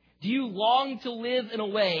 Do you long to live in a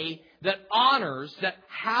way that honors, that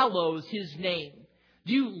hallows His name?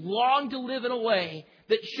 Do you long to live in a way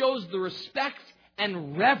that shows the respect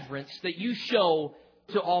and reverence that you show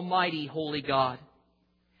to Almighty Holy God?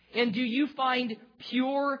 And do you find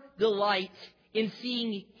pure delight in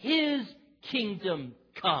seeing His kingdom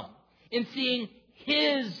come, in seeing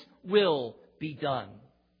His will be done?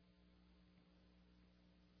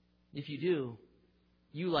 If you do,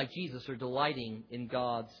 you, like Jesus, are delighting in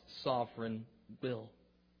God's sovereign will.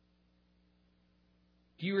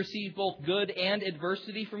 Do you receive both good and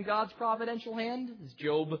adversity from God's providential hand, as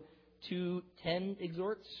Job 2:10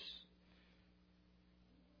 exhorts?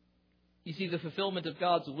 You see, the fulfillment of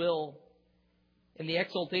God's will and the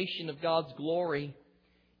exaltation of God's glory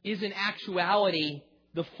is in actuality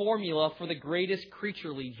the formula for the greatest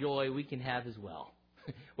creaturely joy we can have as well.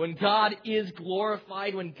 When God is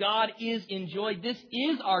glorified, when God is enjoyed, this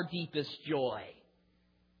is our deepest joy.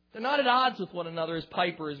 They're not at odds with one another, as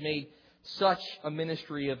Piper has made such a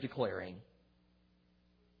ministry of declaring.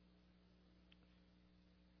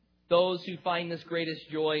 Those who find this greatest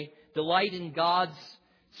joy delight in God's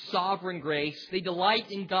sovereign grace. They delight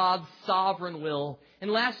in God's sovereign will. And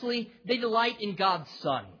lastly, they delight in God's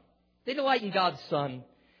Son. They delight in God's Son.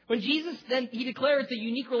 When Jesus then, He declares the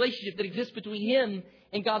unique relationship that exists between Him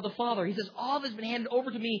and God the Father. He says, all has been handed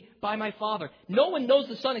over to me by my Father. No one knows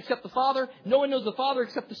the Son except the Father. No one knows the Father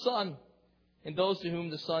except the Son, and those to whom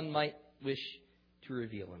the Son might wish to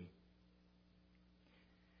reveal Him.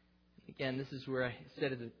 Again, this is where I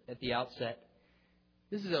said at the outset,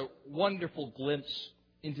 this is a wonderful glimpse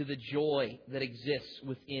into the joy that exists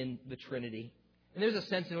within the Trinity. And there's a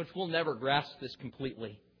sense in which we'll never grasp this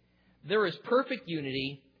completely. There is perfect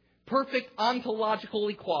unity, perfect ontological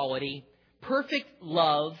equality, perfect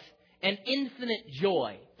love, and infinite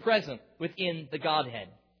joy present within the Godhead.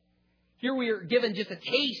 Here we are given just a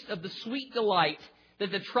taste of the sweet delight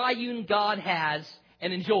that the triune God has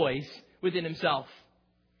and enjoys within Himself.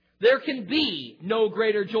 There can be no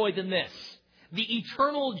greater joy than this. The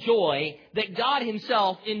eternal joy that God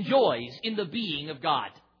Himself enjoys in the being of God.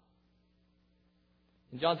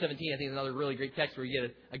 In John 17, I think is another really great text where you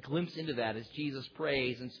get a glimpse into that as Jesus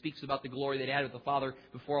prays and speaks about the glory that He had with the Father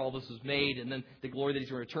before all this was made, and then the glory that He's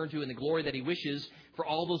going to return to, and the glory that He wishes for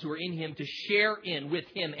all those who are in Him to share in with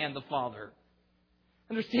Him and the Father.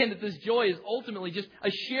 Understand that this joy is ultimately just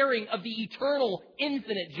a sharing of the eternal,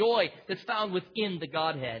 infinite joy that's found within the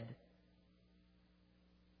Godhead.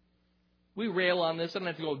 We rail on this. I don't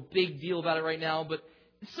have to go a big deal about it right now, but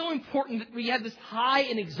it's so important that we have this high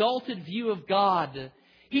and exalted view of God.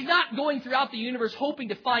 He's not going throughout the universe hoping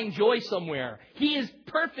to find joy somewhere. He is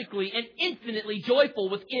perfectly and infinitely joyful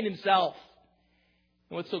within Himself.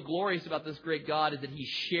 And what's so glorious about this great God is that He's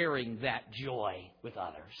sharing that joy with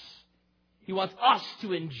others. He wants us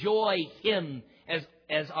to enjoy Him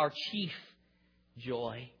as our chief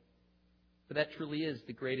joy. For that truly is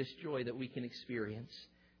the greatest joy that we can experience,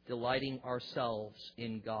 delighting ourselves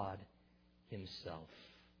in God Himself.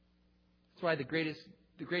 That's why the greatest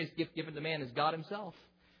gift given to man is God Himself.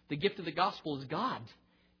 The gift of the gospel is God.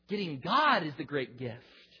 Getting God is the great gift.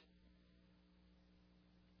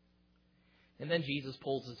 And then Jesus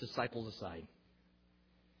pulls His disciples aside.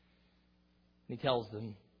 And He tells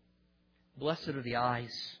them, "Blessed are the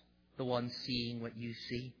eyes, the ones seeing what you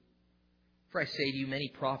see. For I say to you, many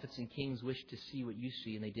prophets and kings wished to see what you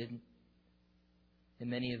see, and they didn't. And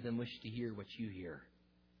many of them wished to hear what you hear,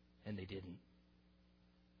 and they didn't."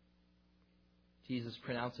 Jesus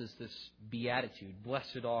pronounces this beatitude,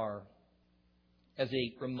 "Blessed are," as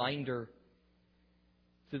a reminder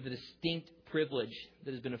to the distinct privilege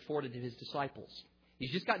that has been afforded to His disciples.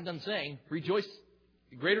 He's just gotten done saying, rejoice.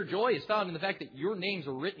 Greater joy is found in the fact that your names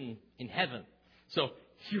are written in heaven. So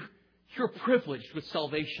you're privileged with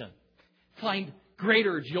salvation. Find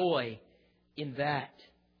greater joy in that.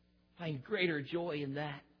 Find greater joy in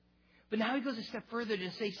that. But now He goes a step further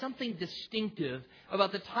to say something distinctive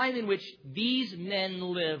about the time in which these men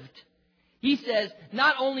lived. He says,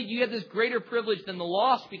 not only do you have this greater privilege than the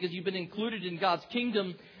lost because you've been included in God's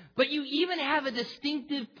kingdom, but you even have a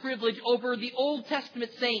distinctive privilege over the Old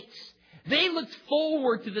Testament saints. They looked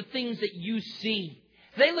forward to the things that you see.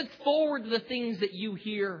 They looked forward to the things that you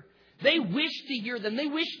hear. They wished to hear them. They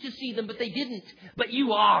wished to see them, but they didn't. But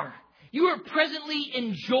you are. You are presently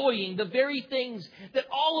enjoying the very things that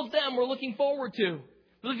all of them were looking forward to.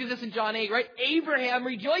 Look at this in John 8, right? Abraham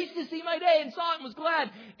rejoiced to see my day and saw it and was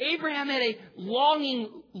glad. Abraham had a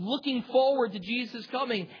longing, looking forward to Jesus'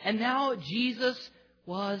 coming. And now Jesus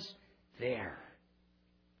was there.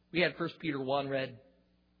 We had 1 Peter 1 read.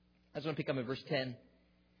 I just want to pick up in verse 10.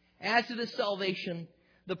 As to this salvation,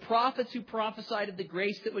 the prophets who prophesied of the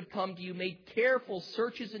grace that would come to you made careful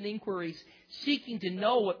searches and inquiries, seeking to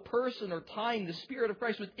know what person or time the Spirit of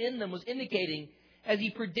Christ within them was indicating as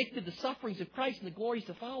He predicted the sufferings of Christ and the glories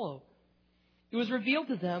to follow. It was revealed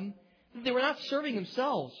to them that they were not serving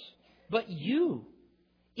themselves, but you,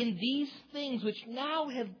 in these things which now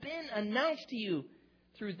have been announced to you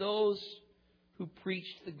through those who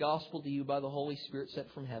preached the gospel to you by the Holy Spirit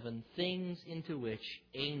sent from heaven, things into which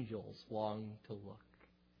angels long to look.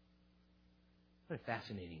 What a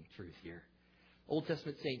fascinating truth here. Old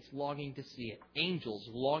Testament saints longing to see it. Angels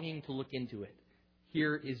longing to look into it.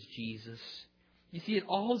 Here is Jesus. You see, it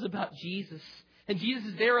all is about Jesus. And Jesus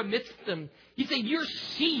is there amidst them. He's saying, you're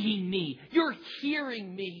seeing me. You're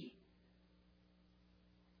hearing me.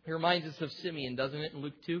 It reminds us of Simeon, doesn't it, in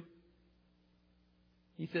Luke 2?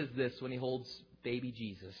 He says this when he holds baby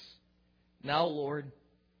Jesus. Now, Lord,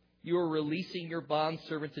 you are releasing your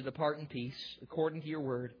bondservant to depart in peace, according to your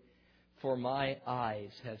word. For my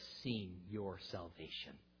eyes have seen your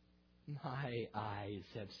salvation. My eyes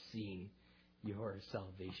have seen your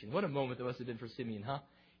salvation. What a moment that must have been for Simeon, huh?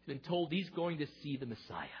 He's been told he's going to see the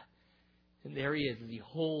Messiah. And there he is as he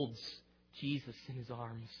holds Jesus in his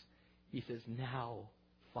arms. He says, now,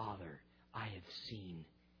 Father, I have seen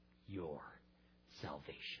your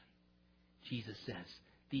salvation. Jesus says,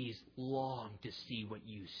 these long to see what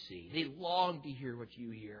you see. They long to hear what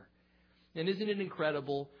you hear. And isn't it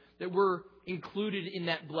incredible that we're included in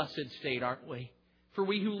that blessed state, aren't we? For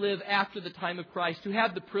we who live after the time of Christ, who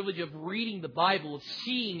have the privilege of reading the Bible, of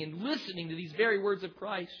seeing and listening to these very words of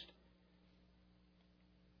Christ.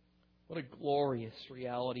 What a glorious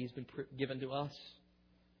reality has been given to us.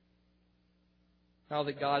 Now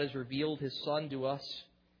that God has revealed His Son to us,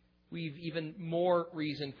 we've even more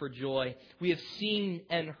reason for joy. We have seen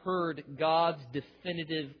and heard God's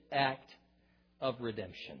definitive act of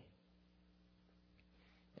redemption.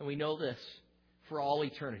 And we know this, for all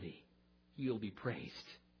eternity, He will be praised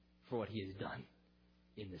for what He has done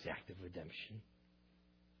in this act of redemption.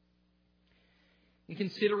 In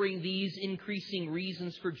considering these increasing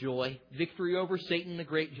reasons for joy, victory over Satan, the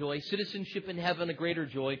great joy, citizenship in heaven, a greater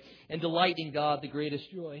joy, and delight in God, the greatest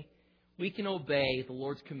joy, we can obey the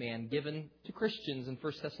Lord's command given to Christians in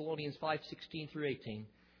 1 Thessalonians 5:16 through 18.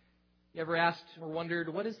 You ever asked or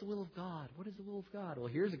wondered, what is the will of God? What is the will of God? Well,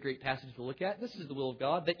 here's a great passage to look at. This is the will of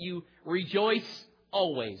God, that you rejoice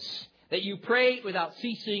always, that you pray without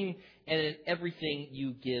ceasing, and in everything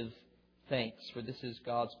you give thanks, for this is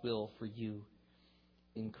God's will for you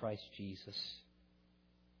in Christ Jesus.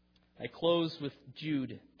 I close with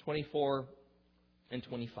Jude 24 and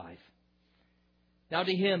 25. Now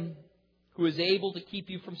to Him who is able to keep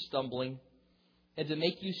you from stumbling and to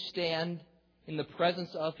make you stand in the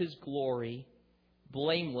presence of His glory,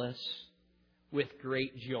 blameless with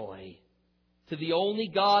great joy, To the only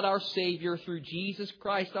God, our Savior, through Jesus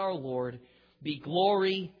Christ our Lord, be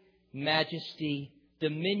glory, majesty,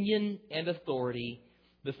 dominion, and authority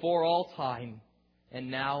before all time, and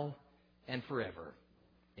now and forever.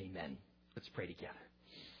 Amen. Let's pray together.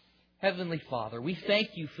 Heavenly Father, we thank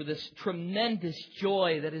You for this tremendous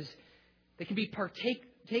joy that can be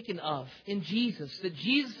taken of in Jesus, that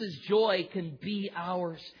Jesus' joy can be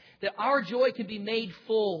ours, that our joy can be made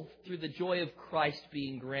full through the joy of Christ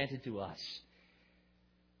being granted to us.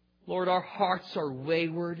 Lord, our hearts are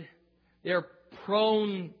wayward. They're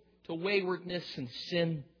prone to waywardness and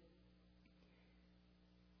sin.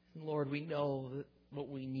 And Lord, we know that what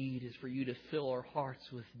we need is for You to fill our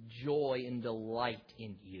hearts with joy and delight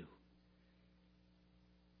in You.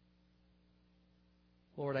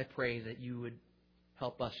 Lord, I pray that You would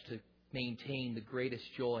help us to maintain the greatest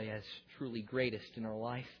joy as truly greatest in our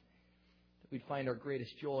life. That we'd find our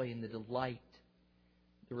greatest joy in the delight,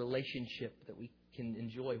 the relationship that we can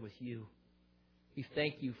enjoy with You. We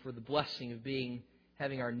thank You for the blessing of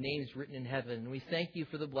having our names written in heaven. And we thank You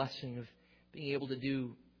for the blessing of being able to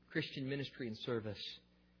do Christian ministry and service.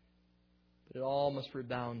 But it all must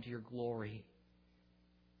redound to Your glory.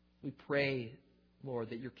 We pray, Lord,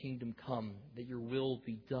 that Your kingdom come, that Your will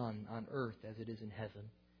be done on earth as it is in heaven.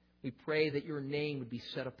 We pray that Your name would be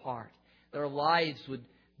set apart, that our lives would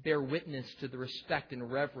bear witness to the respect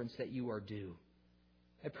and reverence that You are due.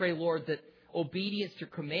 I pray, Lord, that obedience to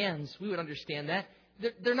commands, we would understand that.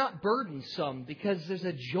 They're not burdensome because there's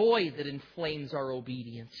a joy that inflames our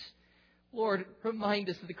obedience. Lord, remind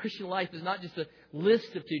us that the Christian life is not just a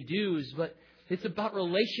list of to-dos, but it's about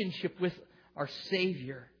relationship with our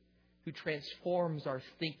Savior who transforms our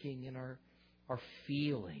thinking and our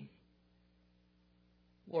feeling.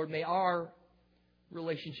 Lord, may our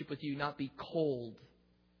relationship with You not be cold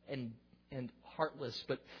and heartless,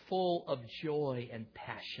 but full of joy and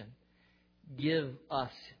passion. Give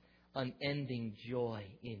us unending joy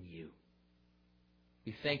in You.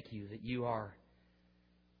 We thank You that You are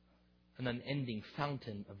an unending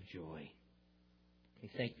fountain of joy. We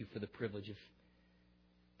thank You for the privilege of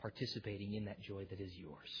participating in that joy that is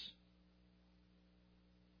Yours.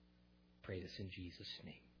 Pray this in Jesus'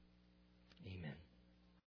 name. Amen.